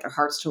diet, their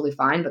heart's totally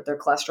fine, but their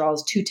cholesterol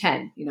is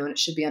 210, and it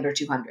should be under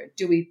 200.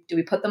 Do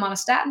we put them on a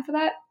statin for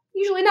that?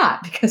 Usually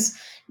not, because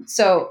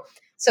so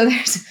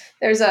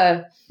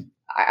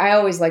I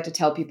always like to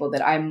tell people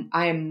that I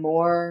am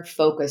more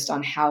focused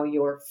on how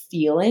you're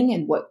feeling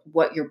and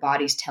what your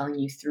body's telling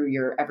you through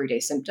your everyday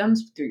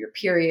symptoms, through your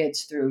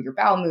periods, through your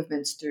bowel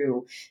movements,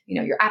 through,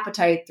 your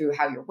appetite, through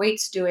how your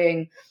weight's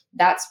doing.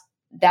 That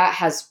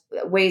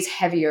weighs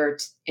heavier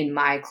in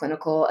my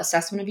clinical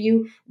assessment of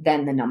you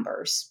than the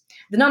numbers.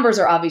 The numbers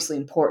are obviously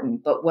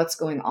important, but what's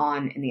going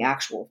on in the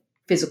actual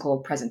physical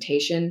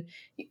presentation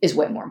is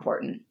way more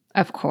important.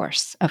 Of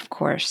course, of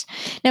course.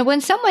 Now, when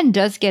someone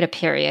does get a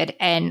period,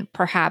 and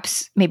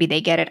perhaps maybe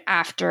they get it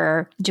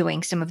after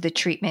doing some of the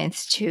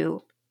treatments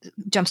to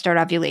jumpstart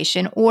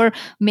ovulation, or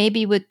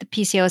maybe with the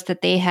PCOS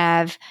that they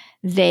have,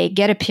 they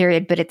get a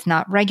period, but it's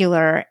not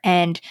regular,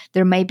 and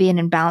there might be an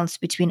imbalance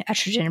between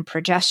estrogen and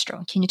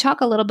progesterone. Can you talk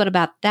a little bit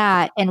about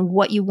that and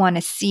what you want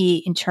to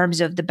see in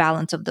terms of the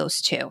balance of those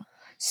two?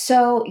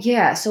 So if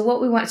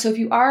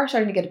you are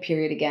starting to get a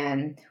period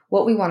again,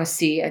 what we want to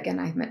see, again,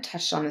 I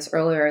touched on this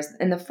earlier, is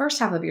in the first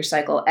half of your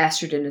cycle,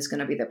 estrogen is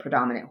going to be the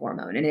predominant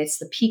hormone. And it's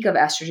the peak of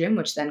estrogen,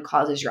 which then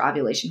causes your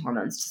ovulation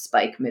hormones to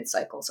spike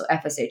mid-cycle. So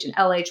FSH and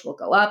LH will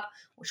go up,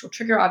 which will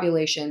trigger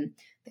ovulation.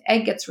 The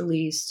egg gets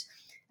released.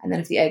 And then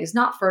if the egg is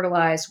not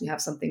fertilized, we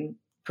have something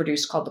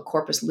produced called the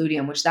corpus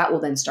luteum, which that will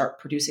then start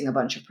producing a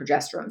bunch of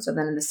progesterone. So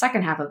then in the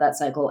second half of that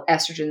cycle,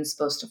 estrogen is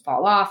supposed to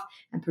fall off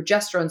and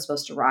progesterone is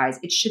supposed to rise.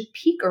 It should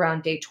peak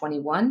around day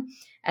 21,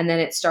 and then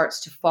it starts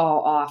to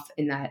fall off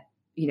in that,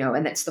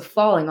 and it's the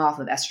falling off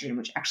of estrogen,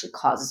 which actually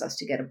causes us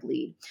to get a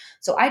bleed.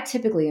 So I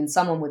typically, in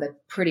someone with a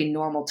pretty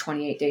normal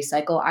 28-day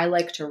cycle, I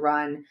like to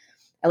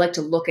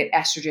look at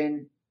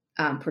estrogen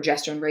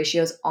progesterone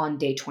ratios on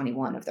day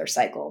 21 of their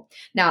cycle.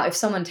 Now, if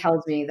someone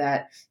tells me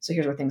that, so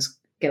here's where things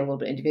get a little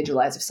bit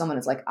individualized. If someone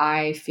is like,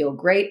 I feel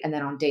great, and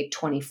then on day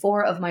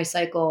 24 of my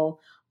cycle,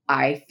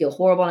 I feel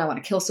horrible and I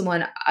want to kill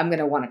someone, I'm going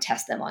to want to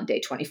test them on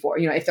day 24.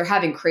 If they're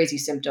having crazy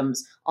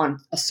symptoms on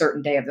a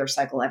certain day of their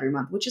cycle every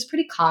month, which is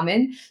pretty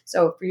common.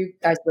 So for you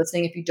guys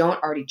listening, if you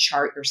don't already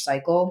chart your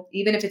cycle,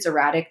 even if it's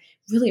erratic,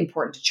 really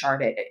important to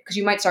chart it, because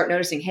you might start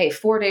noticing, hey,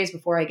 4 days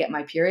before I get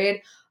my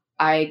period,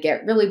 I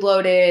get really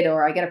bloated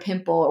or I get a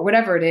pimple or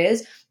whatever it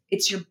is.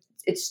 It's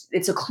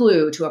a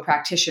clue to a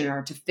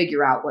practitioner to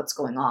figure out what's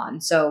going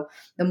on. So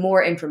the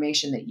more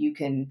information that you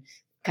can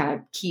kind of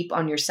keep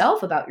on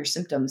yourself about your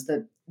symptoms,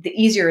 the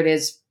easier it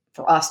is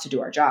for us to do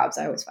our jobs.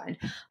 I always find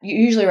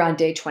usually around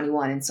day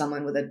 21 in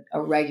someone with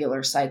a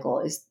regular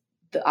cycle is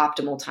the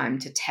optimal time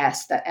to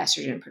test that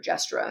estrogen and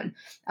progesterone.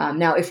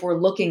 Now, if we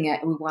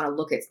want to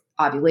look at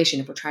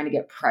ovulation, if we're trying to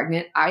get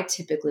pregnant, I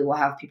typically will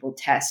have people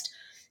test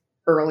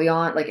early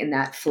on, like in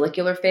that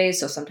follicular phase.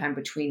 So sometime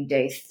between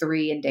day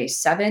 3 and day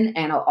 7.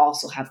 And I'll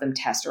also have them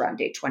test around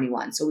day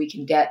 21. So we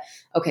can get,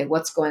 okay,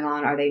 what's going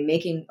on? Are they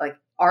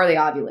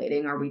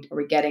ovulating? Are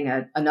we getting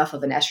enough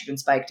of an estrogen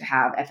spike to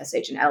have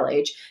FSH and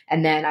LH?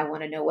 And then I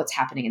want to know what's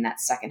happening in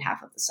that second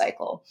half of the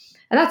cycle.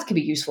 And that can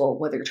be useful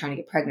whether you're trying to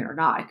get pregnant or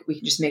not. We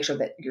can just make sure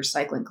that you're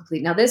cycling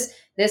complete. Now this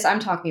I'm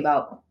talking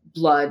about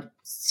blood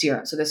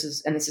serum. So this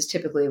is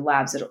typically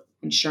labs that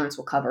insurance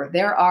will cover.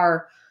 There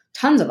are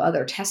tons of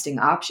other testing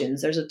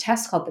options. There's a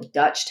test called the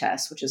Dutch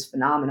test, which is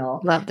phenomenal.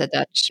 Love the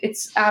Dutch.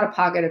 It's out of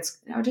pocket.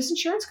 Does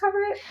insurance cover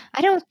it?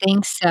 I don't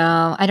think so.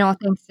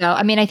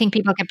 I mean, I think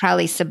people could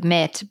probably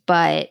submit,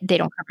 but they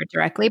don't cover it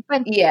directly.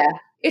 But yeah,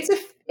 it's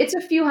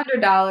a few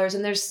 $100s,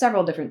 and there's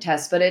several different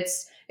tests, but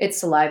it's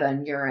saliva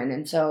and urine.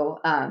 And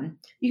so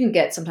you can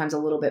get sometimes a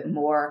little bit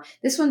more.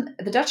 This one,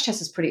 the Dutch test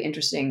is pretty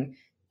interesting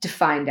to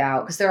find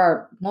out because there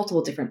are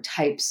multiple different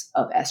types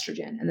of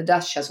estrogen, and the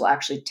Dutch test will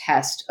actually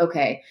test,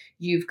 okay,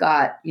 you've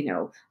got,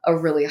 a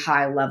really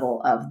high level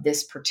of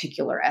this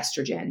particular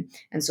estrogen.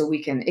 And so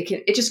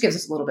it just gives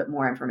us a little bit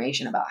more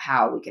information about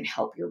how we can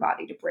help your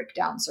body to break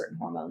down certain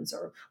hormones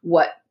or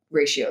what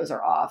ratios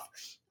are off.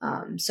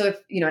 So if,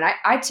 and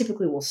I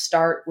typically will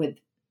start with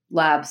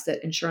labs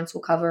that insurance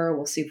will cover.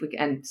 We'll see if we can,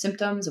 and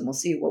symptoms, and we'll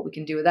see what we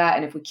can do with that.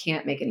 And if we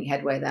can't make any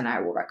headway, then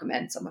I will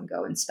recommend someone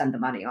go and spend the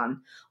money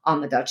on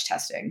the Dutch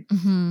testing.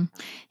 Mm-hmm.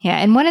 Yeah.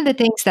 And one of the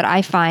things that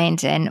I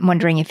find, and I'm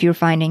wondering if you're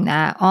finding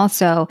that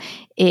also,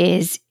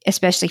 is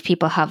especially if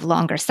people have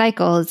longer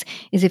cycles,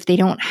 is if they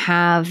don't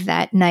have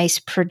that nice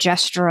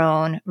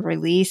progesterone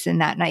release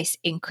and that nice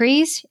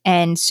increase.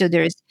 And so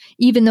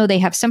even though they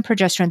have some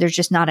progesterone, there's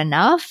just not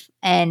enough,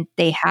 and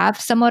they have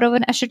somewhat of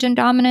an estrogen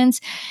dominance.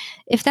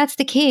 If that's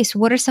the case,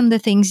 what are some of the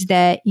things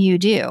that you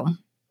do?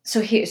 So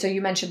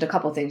you mentioned a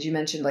couple of things. You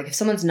mentioned like if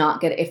someone's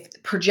not if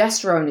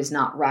progesterone is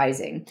not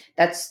rising,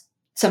 that's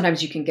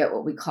sometimes you can get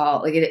what we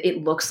call like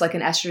it looks like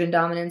an estrogen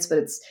dominance, but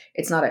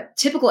it's not. A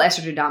typical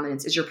estrogen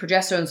dominance is your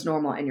progesterone's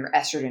normal and your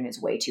estrogen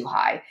is way too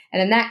high.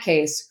 And in that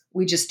case,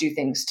 we just do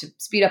things to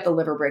speed up the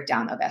liver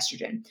breakdown of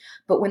estrogen.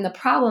 But when the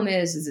problem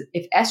is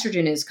if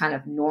estrogen is kind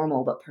of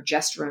normal, but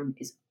progesterone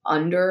is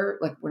under,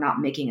 like we're not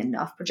making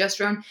enough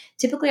progesterone,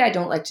 typically I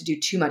don't like to do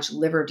too much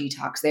liver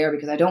detox there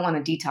because I don't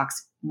want to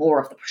detox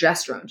more of the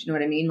progesterone. Do you know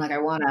what I mean? Like I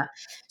want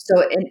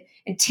to,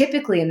 and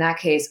typically in that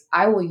case,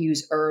 I will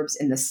use herbs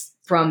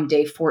from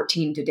day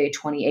 14 to day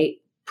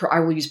 28. I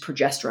will use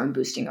progesterone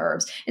boosting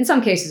herbs. In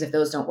some cases, if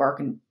those don't work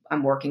and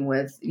I'm working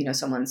with,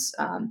 someone's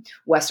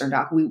Western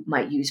doc, we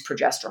might use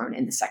progesterone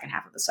in the second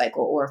half of the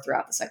cycle or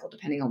throughout the cycle,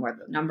 depending on where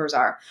the numbers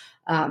are.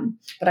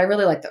 But I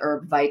really like the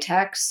herb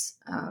Vitex.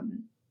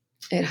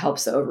 It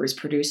helps the ovaries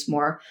produce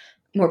more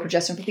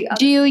progesterone.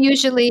 Do you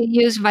usually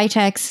use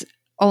Vitex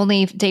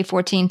only day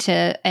 14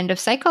 to end of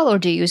cycle, or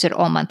do you use it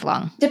all month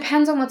long?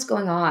 Depends on what's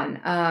going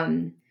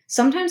on.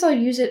 Sometimes I'll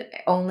use it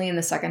only in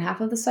the second half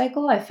of the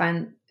cycle. I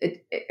find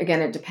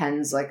it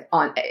depends like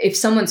on if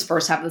someone's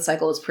first half of the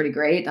cycle is pretty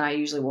great, then I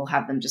usually will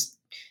have them just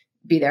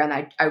be there. And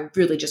I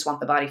really just want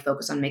the body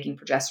focused on making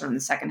progesterone in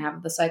the second half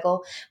of the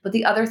cycle. But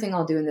the other thing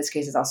I'll do in this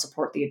case is I'll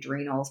support the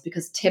adrenals,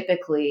 because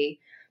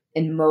typically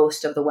in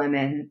most of the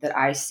women that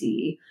I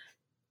see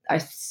a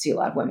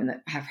lot of women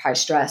that have high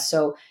stress.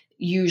 So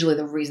usually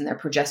the reason their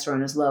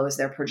progesterone is low is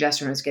their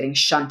progesterone is getting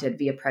shunted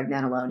via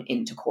pregnenolone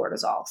into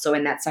cortisol. So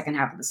in that second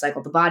half of the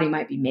cycle, the body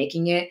might be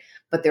making it,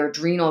 but their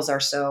adrenals are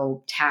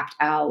so tapped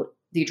out.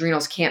 The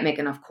adrenals can't make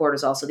enough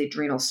cortisol. So the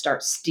adrenals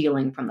start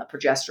stealing from the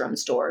progesterone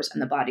stores, and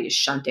the body is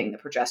shunting the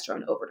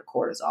progesterone over to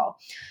cortisol.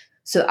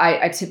 So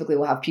I typically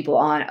will have people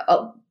on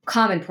a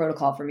common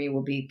protocol for me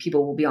will be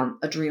people will be on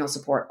adrenal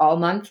support all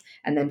month.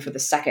 And then for the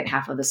second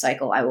half of the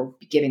cycle, I will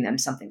be giving them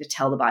something to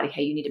tell the body,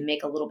 hey, you need to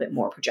make a little bit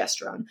more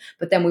progesterone.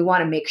 But then we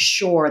want to make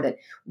sure that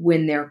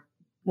when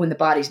the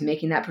body's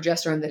making that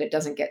progesterone, that it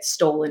doesn't get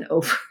stolen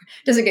over,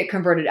 doesn't get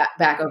converted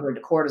back over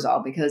into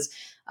cortisol, because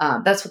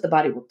that's what the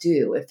body will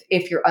do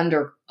if you're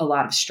under a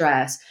lot of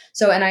stress.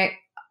 So, and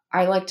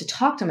I like to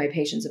talk to my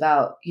patients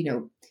about,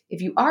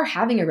 if you are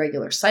having a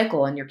regular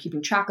cycle and you're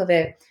keeping track of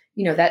it,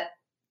 that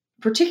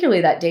particularly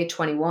that day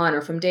 21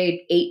 or from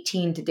day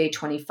 18 to day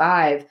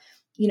 25,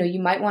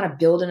 you might want to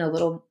build in a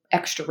little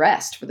extra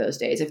rest for those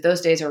days. If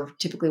those days are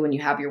typically when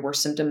you have your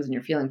worst symptoms and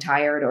you're feeling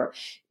tired, or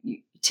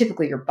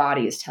typically your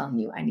body is telling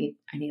you, I need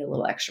a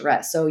little extra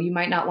rest. So you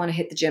might not want to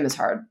hit the gym as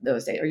hard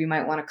those days, or you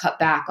might want to cut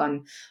back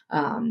on,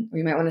 or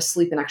you might want to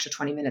sleep an extra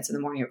 20 minutes in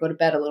the morning or go to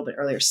bed a little bit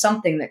earlier,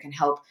 something that can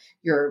help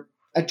your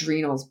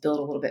adrenals build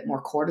a little bit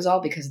more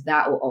cortisol, because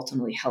that will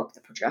ultimately help the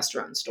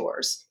progesterone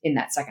stores in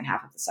that second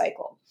half of the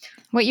cycle.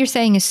 What you're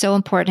saying is so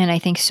important. And I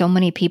think so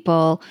many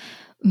people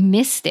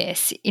miss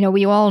this.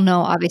 We all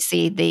know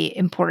obviously the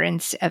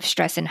importance of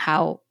stress and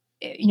how,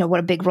 what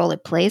a big role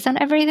it plays on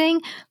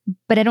everything.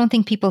 But I don't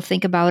think people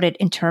think about it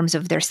in terms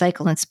of their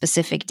cycle in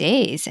specific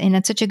days. And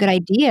it's such a good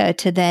idea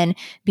to then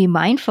be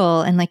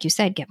mindful and, like you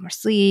said, get more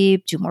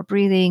sleep, do more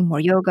breathing,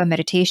 more yoga,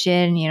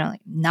 meditation,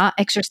 not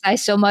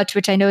exercise so much,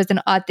 which I know is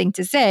an odd thing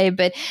to say,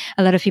 but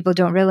a lot of people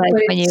don't realize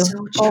when you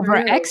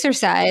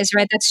over-exercise,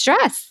 right? That's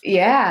stress.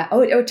 Yeah.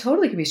 Oh, it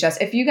totally can be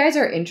stress. If you guys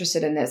are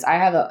interested in this,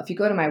 if you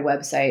go to my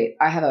website,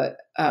 I have a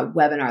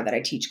webinar that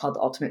I teach called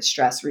the Ultimate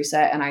Stress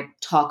Reset. And I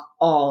talk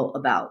all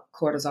about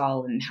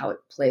cortisol and how it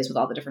plays with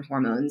all the different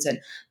hormones.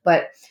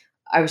 But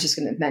I was just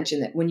going to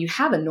mention that when you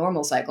have a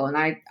normal cycle, and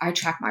I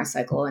track my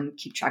cycle and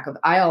keep track of,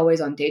 I always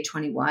on day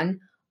 21,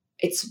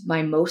 it's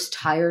my most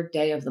tired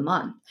day of the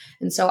month.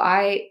 And so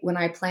when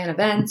I plan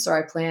events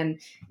or I plan,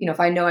 if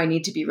I know I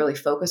need to be really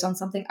focused on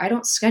something, I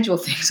don't schedule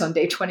things on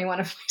day 21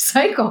 of my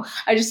cycle.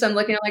 I'm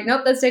looking at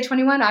nope, that's day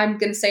 21. I'm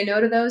going to say no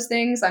to those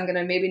things. I'm going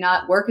to maybe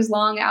not work as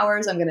long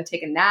hours. I'm going to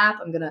take a nap.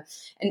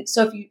 And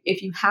so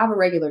if you have a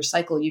regular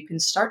cycle, you can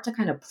start to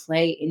kind of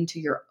play into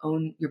your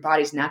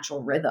body's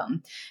natural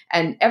rhythm.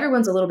 And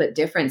everyone's a little bit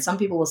different. Some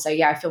people will say,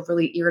 yeah, I feel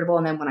really irritable.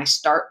 And then when I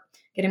start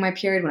getting my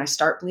period, when I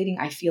start bleeding,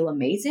 I feel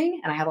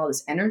amazing and I have all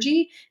this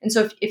energy. And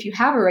so if you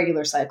have a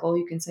regular cycle,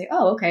 you can say,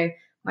 oh, okay,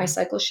 my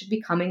cycle should be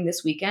coming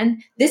this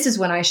weekend. This is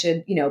when I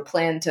should,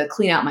 plan to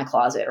clean out my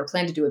closet or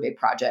plan to do a big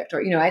project.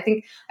 Or, I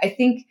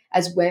think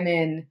as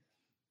women,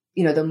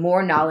 the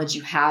more knowledge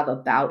you have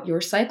about your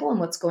cycle and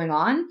what's going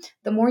on,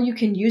 the more you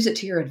can use it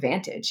to your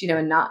advantage,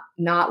 and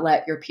not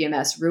let your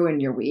PMS ruin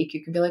your week.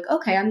 You can be like,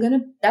 okay,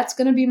 that's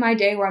going to be my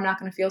day where I'm not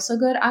going to feel so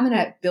good. I'm going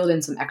to build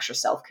in some extra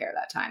self-care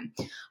that time.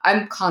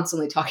 I'm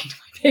constantly talking to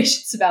my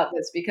patients about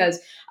this because,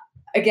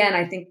 again,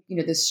 I think,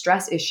 this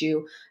stress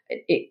issue,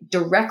 it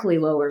directly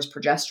lowers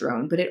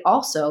progesterone, but it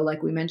also,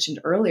 like we mentioned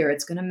earlier,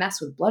 it's going to mess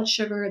with blood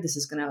sugar. This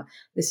is going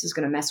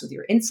to mess with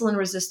your insulin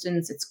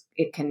resistance.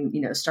 It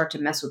can, start to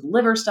mess with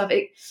liver stuff.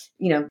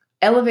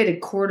 Elevated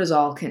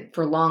cortisol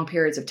for long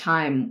periods of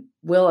time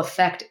will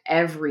affect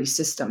every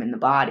system in the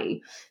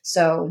body.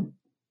 So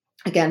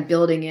again,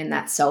 building in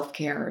that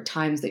self-care or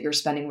times that you're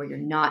spending where you're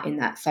not in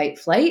that fight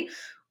flight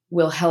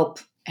will help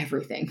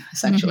everything,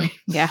 essentially.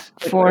 Mm-hmm. Yeah,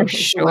 for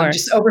sure.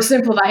 Just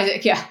oversimplify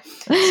it. Yeah.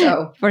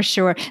 So for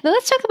sure. Now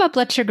let's talk about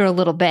blood sugar a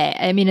little bit.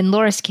 I mean, in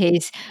Laura's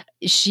case,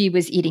 she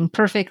was eating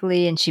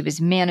perfectly and she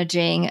was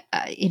managing,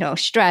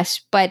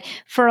 stress. But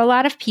for a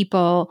lot of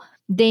people,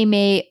 they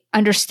may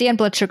understand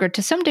blood sugar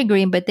to some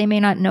degree, but they may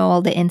not know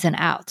all the ins and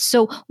outs.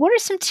 So what are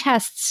some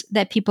tests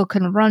that people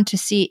can run to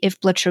see if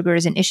blood sugar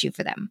is an issue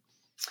for them?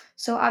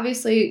 So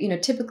obviously,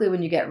 typically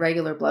when you get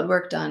regular blood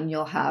work done,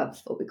 you'll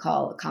have what we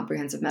call a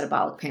comprehensive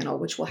metabolic panel,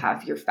 which will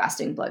have your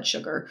fasting blood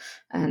sugar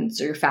and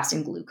so your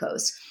fasting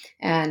glucose.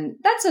 And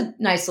that's a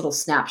nice little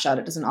snapshot.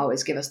 It doesn't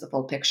always give us the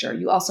full picture.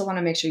 You also want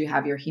to make sure you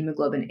have your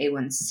hemoglobin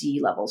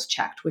A1C levels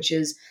checked,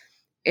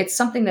 it's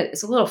something that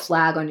it's a little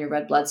flag on your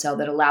red blood cell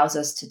that allows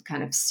us to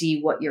kind of see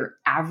what your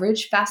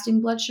average fasting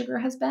blood sugar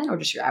has been, or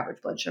just your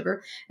average blood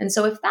sugar. And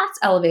so if that's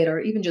elevated or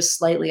even just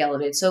slightly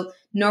elevated, so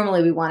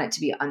normally we want it to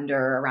be under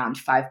around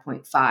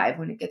 5.5.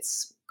 When it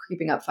gets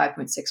creeping up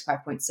 5.6,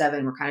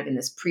 5.7, we're kind of in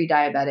this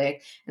pre-diabetic.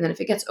 And then if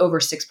it gets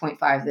over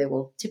 6.5, they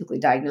will typically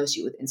diagnose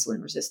you with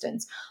insulin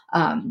resistance.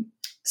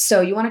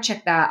 So you want to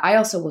check that. I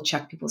also will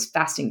check people's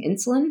fasting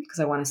insulin because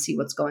I want to see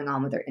what's going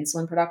on with their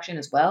insulin production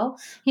as well.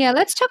 Yeah,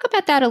 let's talk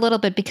about that a little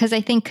bit because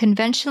I think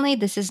conventionally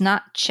this is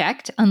not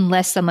checked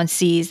unless someone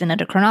sees an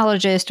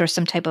endocrinologist or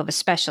some type of a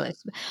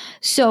specialist.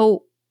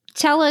 So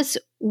tell us,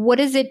 what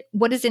does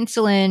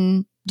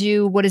insulin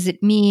do? What does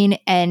it mean?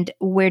 And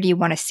where do you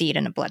want to see it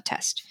in a blood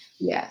test?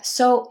 Yeah.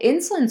 So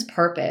insulin's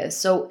purpose.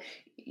 So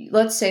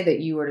let's say that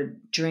you were to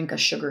drink a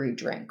sugary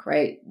drink,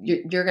 right?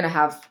 You're going to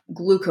have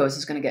glucose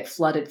is going to get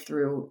flooded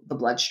through the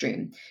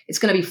bloodstream. It's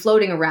going to be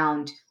floating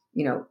around,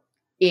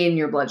 in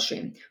your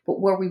bloodstream.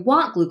 But where we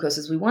want glucose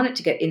is we want it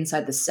to get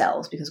inside the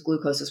cells because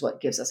glucose is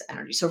what gives us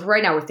energy. So for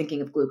right now, we're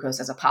thinking of glucose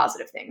as a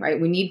positive thing, right?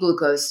 We need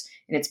glucose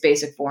in its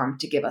basic form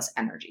to give us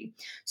energy.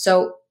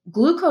 So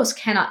glucose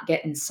cannot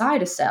get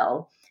inside a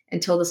cell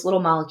until this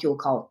little molecule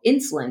called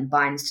insulin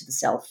binds to the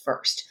cell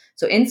first.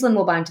 So insulin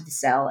will bind to the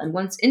cell, and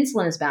once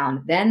insulin is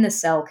bound, then the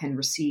cell can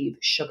receive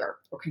sugar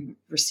or can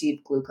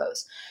receive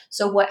glucose.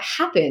 So what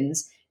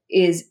happens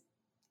is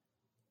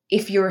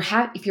if you're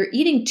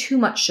eating too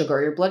much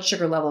sugar, your blood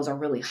sugar levels are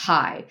really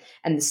high,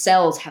 and the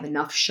cells have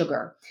enough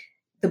sugar,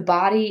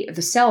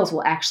 the cells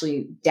will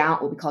actually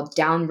what we call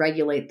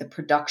downregulate the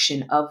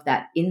production of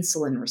that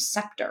insulin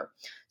receptor.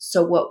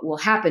 So what will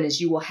happen is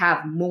you will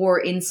have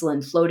more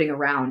insulin floating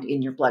around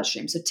in your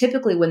bloodstream. So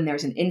typically when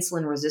there's an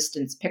insulin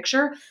resistance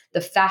picture,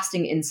 the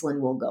fasting insulin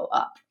will go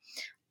up.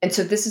 And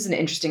so this is an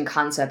interesting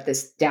concept,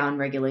 this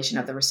downregulation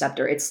of the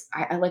receptor.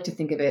 I like to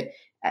think of it,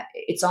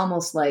 it's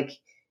almost like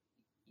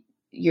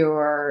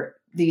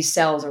these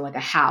cells are like a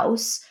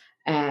house,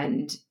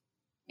 and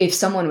if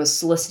someone was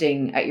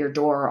soliciting at your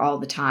door all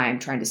the time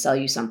trying to sell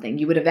you something,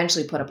 you would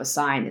eventually put up a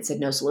sign that said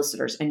no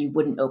solicitors, and you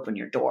wouldn't open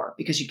your door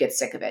because you get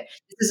sick of it.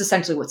 This is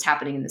essentially what's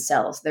happening in the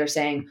cells. They're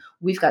saying,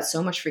 we've got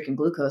so much freaking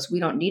glucose, we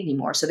don't need any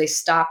more. So they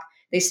stop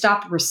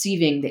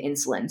receiving the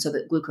insulin so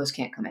that glucose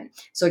can't come in.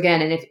 So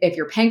again, and if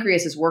your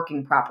pancreas is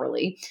working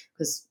properly,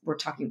 because we're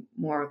talking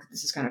more,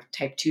 this is kind of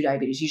type 2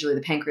 diabetes, usually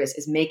the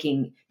pancreas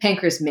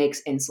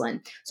makes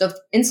insulin. So if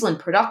insulin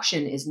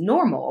production is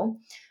normal,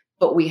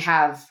 but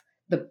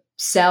the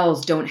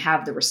cells don't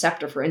have the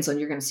receptor for insulin,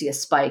 you're going to see a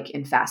spike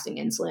in fasting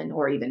insulin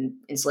or even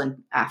insulin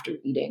after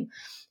eating.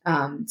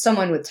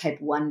 Someone with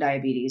type 1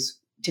 diabetes,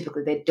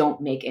 typically they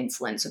don't make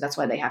insulin. So that's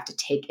why they have to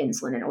take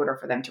insulin in order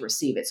for them to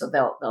receive it. So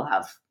they'll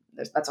have,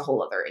 that's a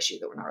whole other issue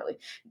that we're not really,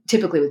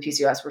 typically with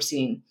PCOS, we're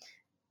seeing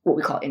what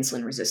we call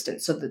insulin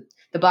resistance. So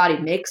the body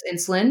makes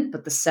insulin,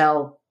 but the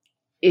cell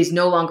is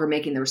no longer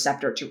making the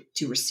receptor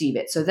to receive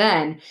it. So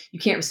then you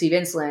can't receive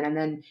insulin. And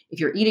then if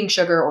you're eating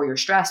sugar or you're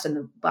stressed and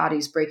the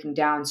body's breaking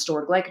down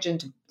stored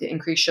glycogen to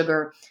increase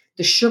sugar,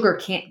 the sugar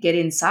can't get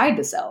inside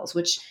the cells,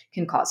 which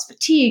can cause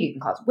fatigue, it can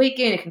cause weight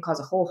gain, it can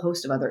cause a whole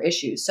host of other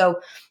issues. So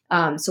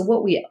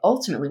what we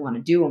ultimately want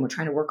to do when we're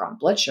trying to work on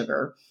blood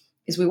sugar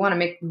is we want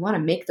to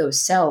make those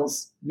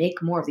cells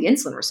make more of the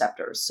insulin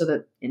receptors so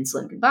that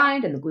insulin can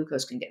bind and the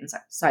glucose can get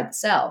inside the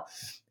cell.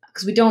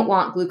 Because we don't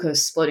want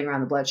glucose floating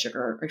around the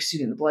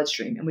the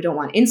bloodstream, and we don't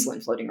want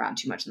insulin floating around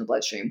too much in the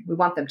bloodstream. We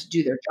want them to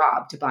do their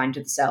job to bind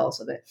to the cell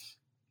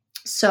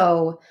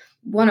So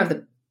one of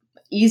the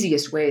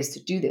easiest ways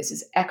to do this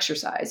is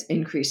exercise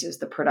increases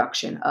the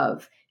production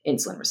of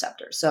insulin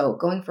receptors. So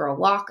going for a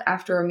walk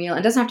after a meal,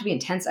 it doesn't have to be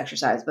intense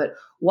exercise, but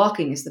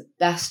walking is the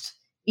best,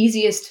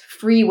 easiest,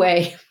 free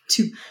way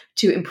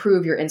to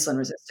improve your insulin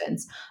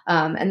resistance.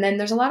 And then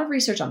there's a lot of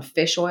research on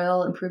fish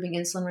oil improving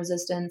insulin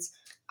resistance.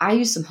 I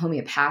use some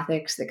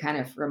homeopathics that kind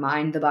of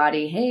remind the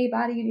body, hey,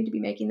 body, you need to be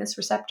making this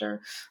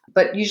receptor.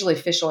 But usually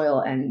fish oil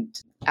and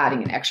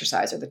adding an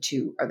exercise are the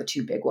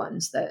two big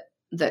ones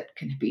that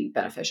can be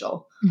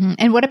beneficial. Mm-hmm.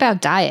 And what about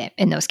diet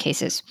in those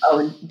cases? Oh,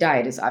 and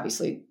diet is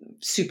obviously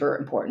super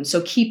important.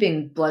 So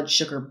keeping blood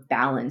sugar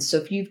balanced. So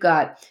if you've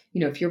got,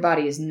 if your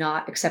body is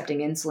not accepting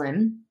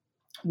insulin,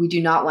 we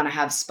do not want to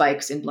have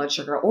spikes in blood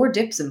sugar or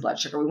dips in blood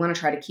sugar. We want to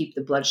try to keep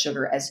the blood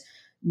sugar as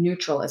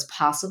neutral as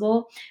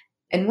possible.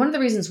 And one of the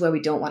reasons why we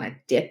don't want to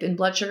dip in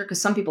blood sugar,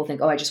 because some people think,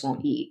 oh, I just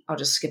won't eat. I'll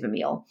just skip a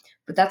meal.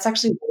 But that's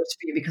actually worse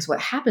for you, because what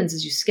happens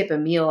is you skip a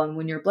meal, and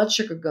when your blood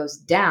sugar goes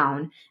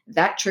down,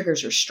 that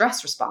triggers your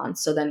stress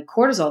response. So then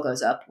cortisol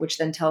goes up, which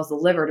then tells the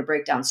liver to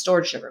break down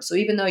stored sugar. So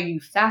even though you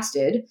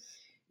fasted,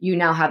 you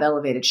now have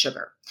elevated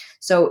sugar.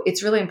 So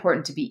it's really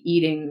important to be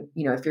eating,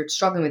 if you're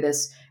struggling with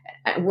this,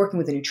 working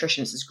with a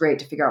nutritionist is great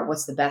to figure out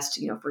what's the best,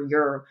 for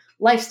your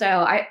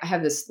lifestyle. I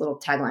have this little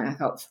tagline. I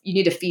thought you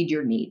need to feed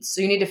your needs.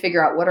 So you need to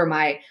figure out what are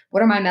my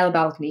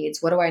metabolic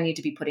needs? What do I need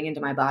to be putting into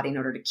my body in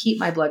order to keep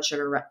my blood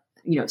sugar,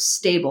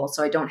 stable,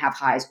 so I don't have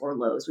highs or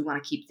lows. We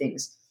want to keep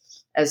things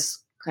as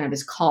kind of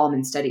as calm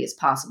and steady as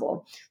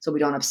possible, so we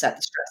don't upset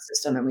the stress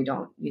system, and we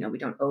don't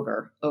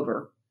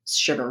over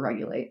sugar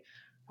regulate.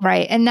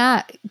 Right. And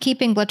that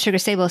keeping blood sugar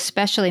stable,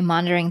 especially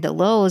monitoring the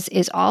lows,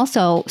 is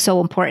also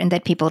so important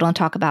that people don't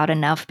talk about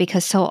enough,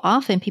 because so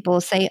often people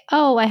will say,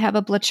 oh, I have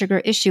a blood sugar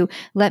issue.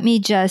 Let me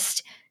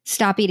just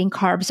stop eating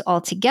carbs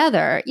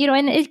altogether.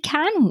 And it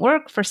can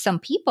work for some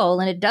people,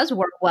 and it does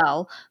work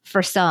well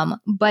for some.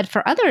 But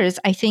for others,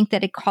 I think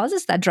that it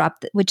causes that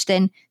drop, which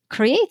then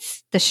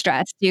creates the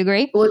stress. Do you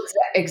agree? Well,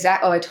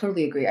 exactly. Oh, I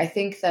totally agree. I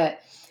think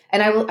that,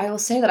 and I will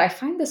say that I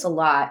find this a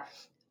lot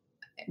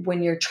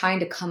when you're trying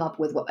to come up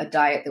with a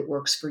diet that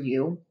works for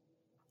you.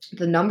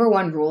 The number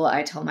one rule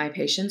I tell my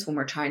patients when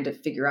we're trying to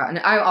figure out, and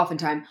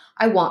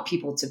I want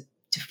people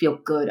to feel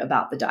good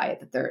about the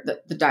diet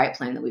the diet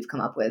plan that we've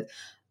come up with.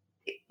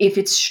 If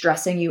it's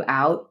stressing you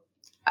out,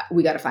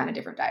 we got to find a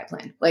different diet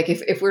plan. Like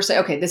if we're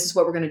saying, okay, this is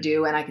what we're going to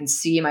do, and I can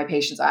see in my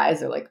patients'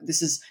 eyes, they're like,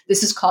 this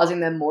is causing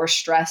them more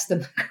stress than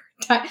the current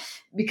diet,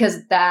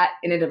 because that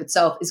in and of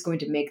itself is going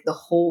to make the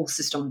whole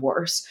system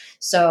worse.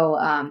 So,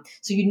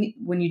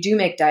 when you do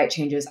make diet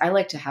changes, I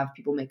like to have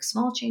people make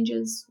small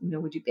changes.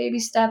 We do baby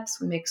steps.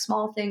 We make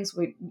small things.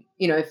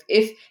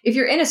 If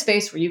you're in a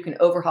space where you can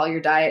overhaul your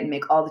diet and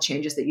make all the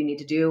changes that you need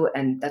to do,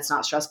 and that's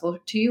not stressful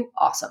to you,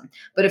 awesome.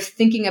 But if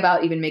thinking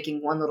about even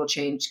making one little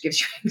change gives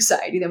you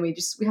anxiety, then we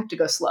have to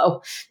go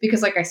slow,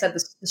 because like I said,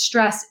 the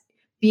stress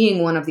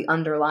being one of the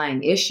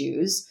underlying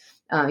issues.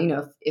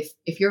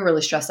 If you're a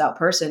really stressed out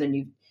person and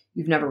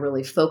you've never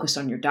really focused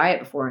on your diet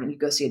before, and you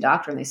go see a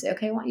doctor and they say,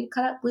 okay, I want you to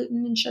cut out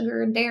gluten and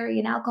sugar and dairy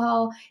and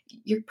alcohol,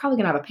 you're probably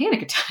going to have a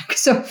panic attack.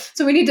 So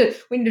we need to,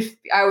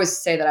 I always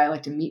say that I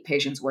like to meet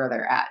patients where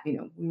they're at. We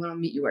want to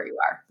meet you where you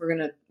are. We're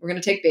going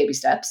to take baby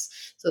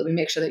steps so that we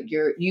make sure that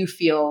you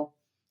feel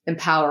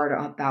empowered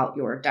about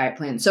your diet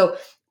plan. So,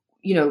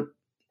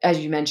 as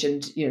you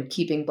mentioned,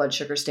 keeping blood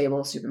sugar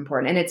stable is super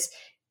important. And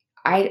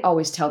I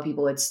always tell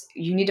people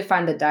you need to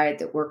find the diet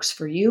that works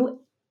for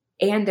you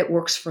and that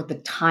works for the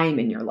time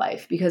in your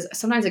life. Because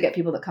sometimes I get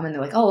people that come in,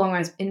 they're like, oh, when I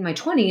was in my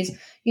 20s,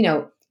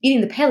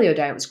 eating the paleo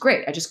diet was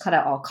great. I just cut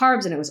out all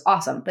carbs and it was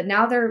awesome. But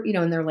now they're,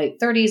 in their late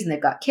 30s and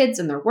they've got kids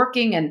and they're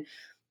working, and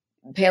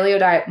paleo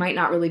diet might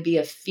not really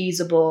be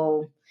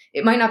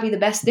it might not be the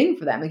best thing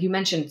for them. Like you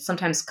mentioned,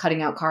 sometimes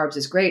cutting out carbs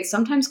is great.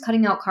 Sometimes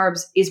cutting out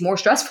carbs is more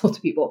stressful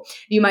to people.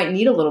 You might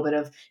need a little bit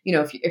of,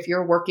 if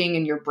you're working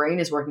and your brain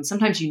is working,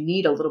 sometimes you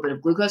need a little bit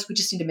of glucose. We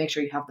just need to make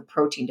sure you have the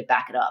protein to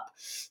back it up.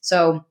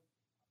 So,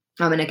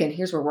 and again,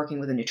 here's where working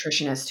with a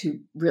nutritionist who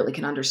really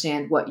can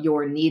understand what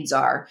your needs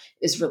are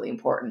is really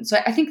important. So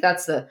I think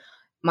that's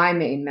my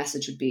main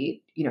message would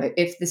be,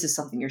 if this is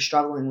something you're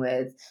struggling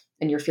with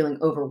and you're feeling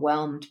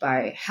overwhelmed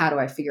by how do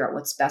I figure out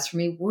what's best for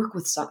me, work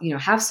with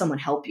have someone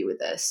help you with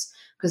this,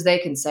 because they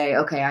can say,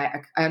 okay,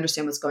 I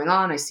understand what's going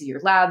on. I see your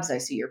labs. I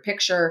see your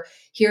picture.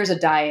 Here's a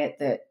diet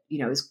that,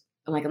 is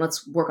like, and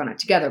let's work on it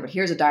together. But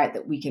here's a diet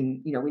that we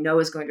can, we know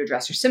is going to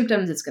address your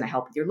symptoms. It's going to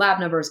help with your lab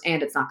numbers,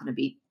 and it's not going to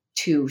be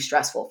too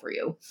stressful for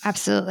you.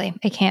 Absolutely.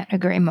 I can't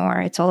agree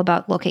more. It's all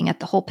about looking at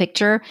the whole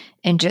picture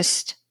and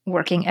just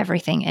working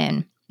everything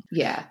in.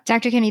 Yeah.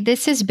 Dr. Kinney,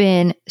 this has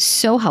been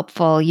so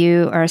helpful.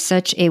 You are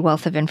such a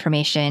wealth of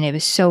information. It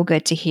was so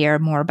good to hear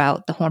more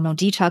about the hormone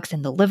detox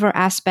and the liver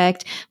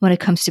aspect when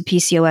it comes to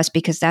PCOS,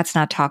 because that's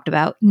not talked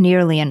about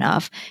nearly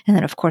enough. And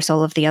then, of course,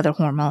 all of the other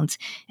hormones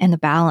and the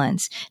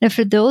balance. Now,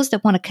 for those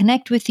that want to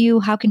connect with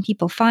you, how can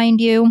people find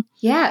you?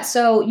 Yeah,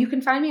 so you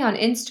can find me on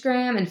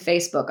Instagram and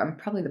Facebook. I'm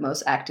probably the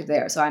most active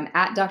there. So I'm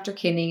at Dr.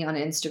 Kinney on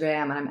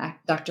Instagram, and I'm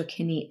at Dr.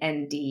 Kinney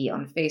ND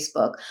on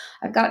Facebook.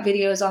 I've got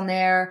videos on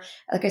there.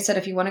 Like I said,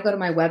 if you want to go to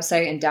my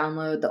website and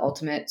download the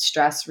Ultimate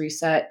Stress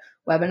Reset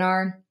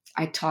webinar,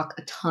 I talk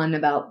a ton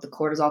about the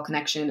cortisol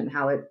connection and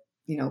how it,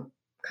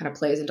 kind of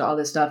plays into all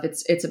this stuff.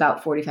 It's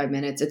about 45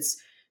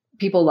 minutes.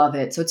 People love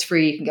it. So it's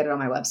free. You can get it on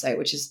my website,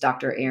 which is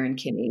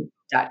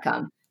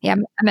drerinkinney.com. Yeah,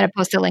 I'm going to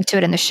post a link to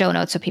it in the show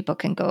notes so people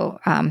can go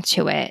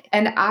to it.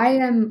 And I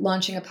am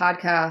launching a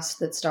podcast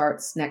that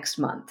starts next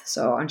month,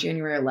 so on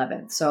January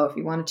 11th. So if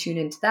you want to tune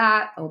into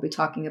that, I'll be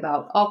talking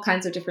about all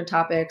kinds of different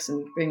topics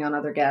and bring on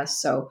other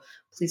guests. So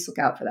please look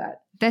out for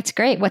that. That's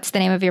great. What's the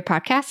name of your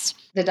podcast?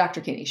 The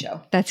Dr. Kinney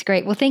Show. That's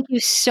great. Well, thank you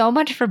so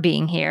much for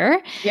being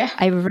here. Yeah.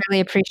 I really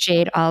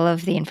appreciate all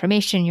of the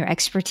information, your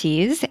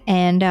expertise,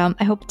 and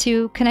I hope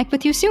to connect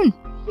with you soon.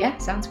 Yeah,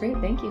 sounds great.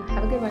 Thank you.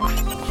 Have a good one.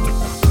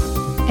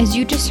 As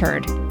you just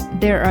heard,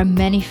 there are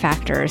many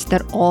factors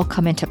that all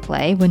come into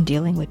play when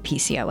dealing with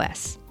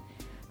PCOS.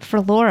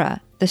 For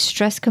Laura, the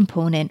stress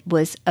component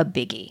was a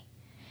biggie.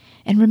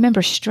 And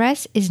remember,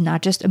 stress is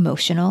not just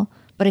emotional,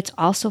 but it's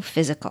also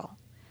physical.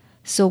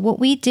 So what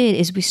we did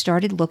is we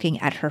started looking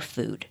at her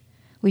food.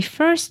 We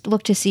first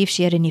looked to see if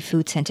she had any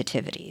food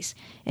sensitivities,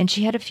 and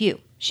she had a few.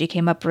 She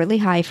came up really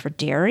high for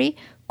dairy,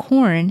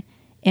 corn,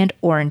 and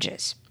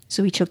oranges.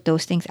 So we took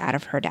those things out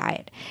of her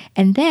diet.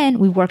 And then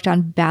we worked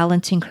on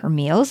balancing her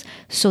meals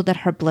so that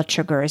her blood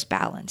sugar is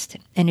balanced.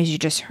 And as you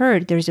just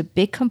heard, there's a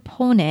big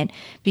component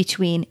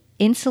between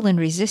insulin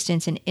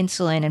resistance and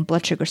insulin and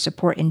blood sugar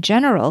support in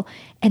general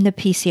and the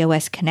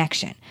PCOS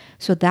connection.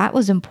 So that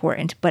was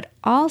important. But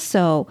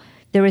also,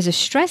 there is a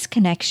stress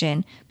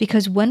connection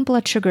because when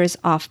blood sugar is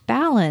off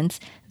balance,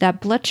 that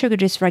blood sugar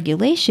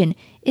dysregulation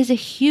is a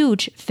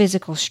huge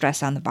physical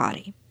stress on the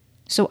body.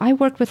 So I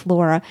worked with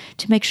Laura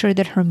to make sure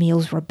that her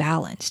meals were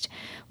balanced.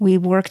 We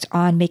worked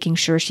on making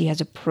sure she has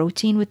a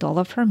protein with all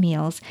of her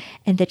meals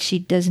and that she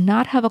does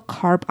not have a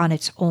carb on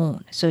its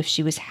own. So if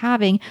she was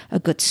having a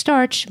good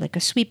starch, like a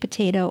sweet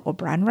potato or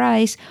brown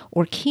rice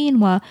or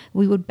quinoa,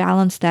 we would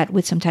balance that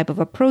with some type of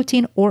a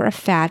protein or a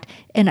fat,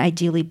 and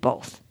ideally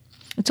both.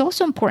 It's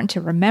also important to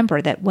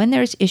remember that when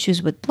there's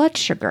issues with blood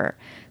sugar,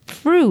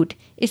 fruit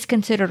is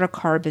considered a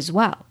carb as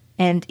well.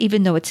 And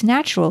even though it's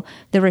natural,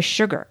 there is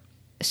sugar.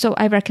 So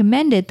I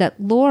recommended that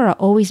Laura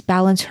always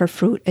balance her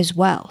fruit as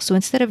well. So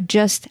instead of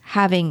just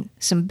having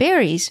some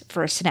berries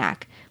for a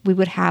snack, we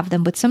would have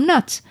them with some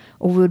nuts,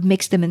 or we would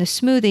mix them in a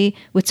smoothie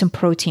with some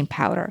protein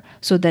powder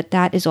so that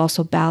that is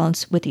also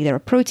balanced with either a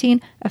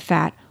protein, a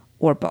fat,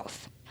 or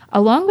both.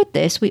 Along with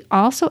this, we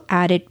also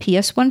added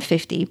PS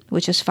 150,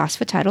 which is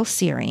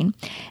phosphatidylserine,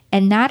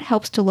 and that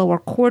helps to lower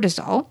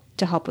cortisol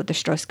to help with the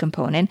stress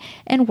component,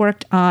 and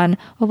worked on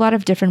a lot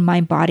of different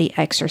mind-body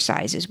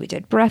exercises. We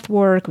did breath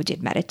work, we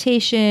did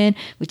meditation,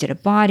 we did a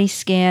body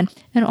scan,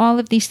 and all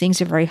of these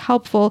things are very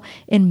helpful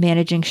in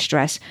managing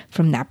stress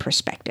from that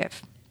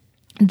perspective.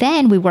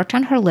 Then we worked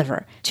on her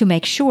liver to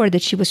make sure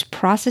that she was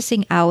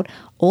processing out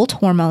old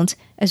hormones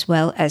as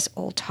well as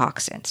old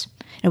toxins.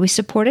 And we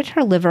supported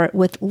her liver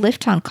with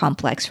Lifton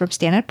complex from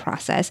Standard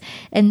Process,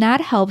 and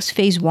that helps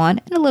phase 1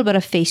 and a little bit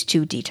of phase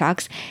 2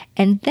 detox.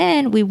 And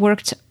then we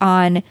worked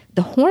on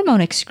the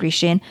hormone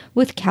excretion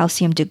with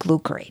calcium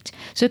deglucarate.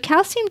 So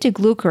calcium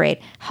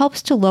deglucarate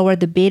helps to lower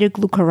the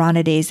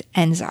beta-glucuronidase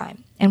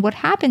enzyme. And what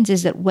happens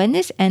is that when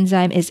this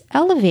enzyme is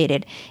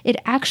elevated, it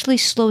actually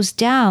slows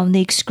down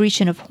the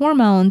excretion of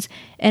hormones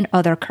and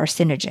other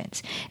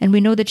carcinogens. And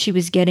we know that she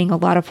was getting a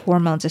lot of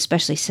hormones,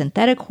 especially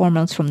synthetic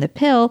hormones from the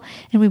pill,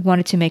 and we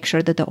wanted to make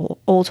sure that the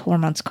old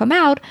hormones come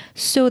out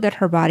so that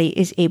her body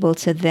is able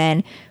to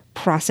then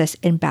process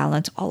and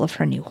balance all of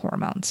her new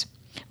hormones.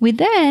 We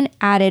then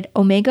added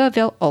Omega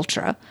Avail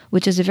Ultra,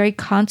 which is a very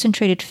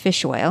concentrated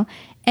fish oil,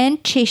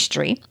 and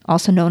Chastery,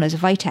 also known as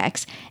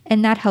Vitex,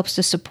 and that helps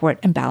to support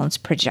and balance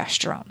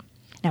progesterone.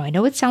 Now, I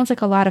know it sounds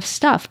like a lot of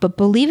stuff, but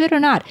believe it or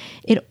not,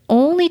 it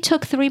only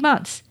took 3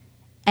 months.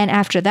 And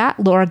after that,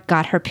 Laura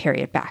got her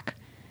period back.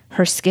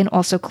 Her skin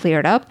also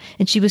cleared up,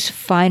 and she was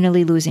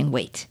finally losing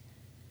weight.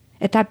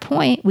 At that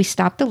point, we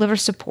stopped the liver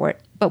support,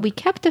 but we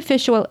kept the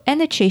fish oil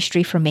and the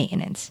Chastery for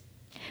maintenance.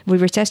 We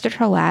retested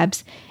her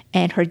labs,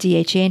 and her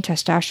DHA and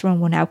testosterone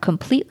were now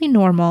completely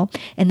normal.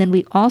 And then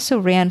we also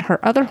ran her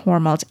other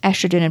hormones,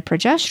 estrogen and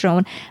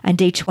progesterone, on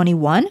day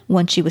 21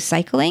 when she was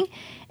cycling,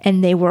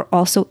 and they were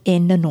also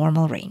in the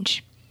normal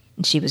range.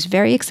 And she was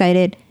very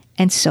excited,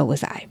 and so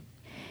was I.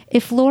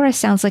 If Laura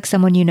sounds like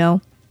someone you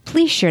know,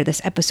 please share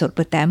this episode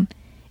with them,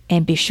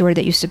 and be sure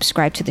that you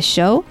subscribe to the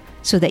show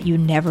so that you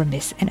never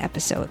miss an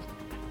episode.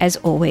 As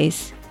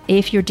always,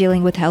 if you're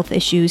dealing with health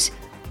issues,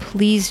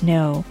 please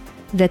know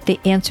that the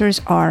answers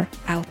are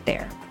out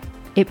there.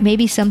 It may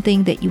be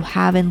something that you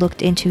haven't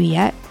looked into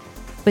yet,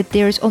 but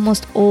there's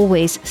almost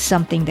always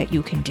something that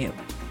you can do.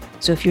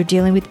 So if you're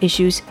dealing with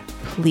issues,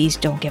 please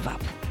don't give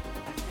up.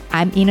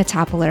 I'm Ina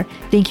Toppler.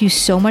 Thank you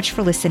so much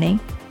for listening,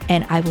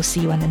 and I will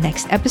see you on the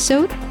next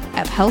episode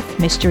of Health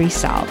Mystery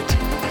Solved.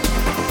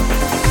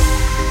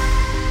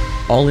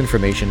 All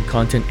information,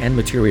 content, and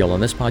material on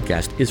this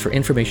podcast is for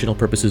informational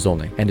purposes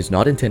only and is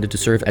not intended to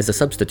serve as a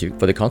substitute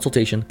for the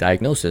consultation,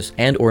 diagnosis,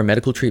 and/or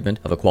medical treatment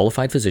of a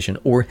qualified physician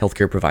or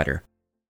healthcare provider.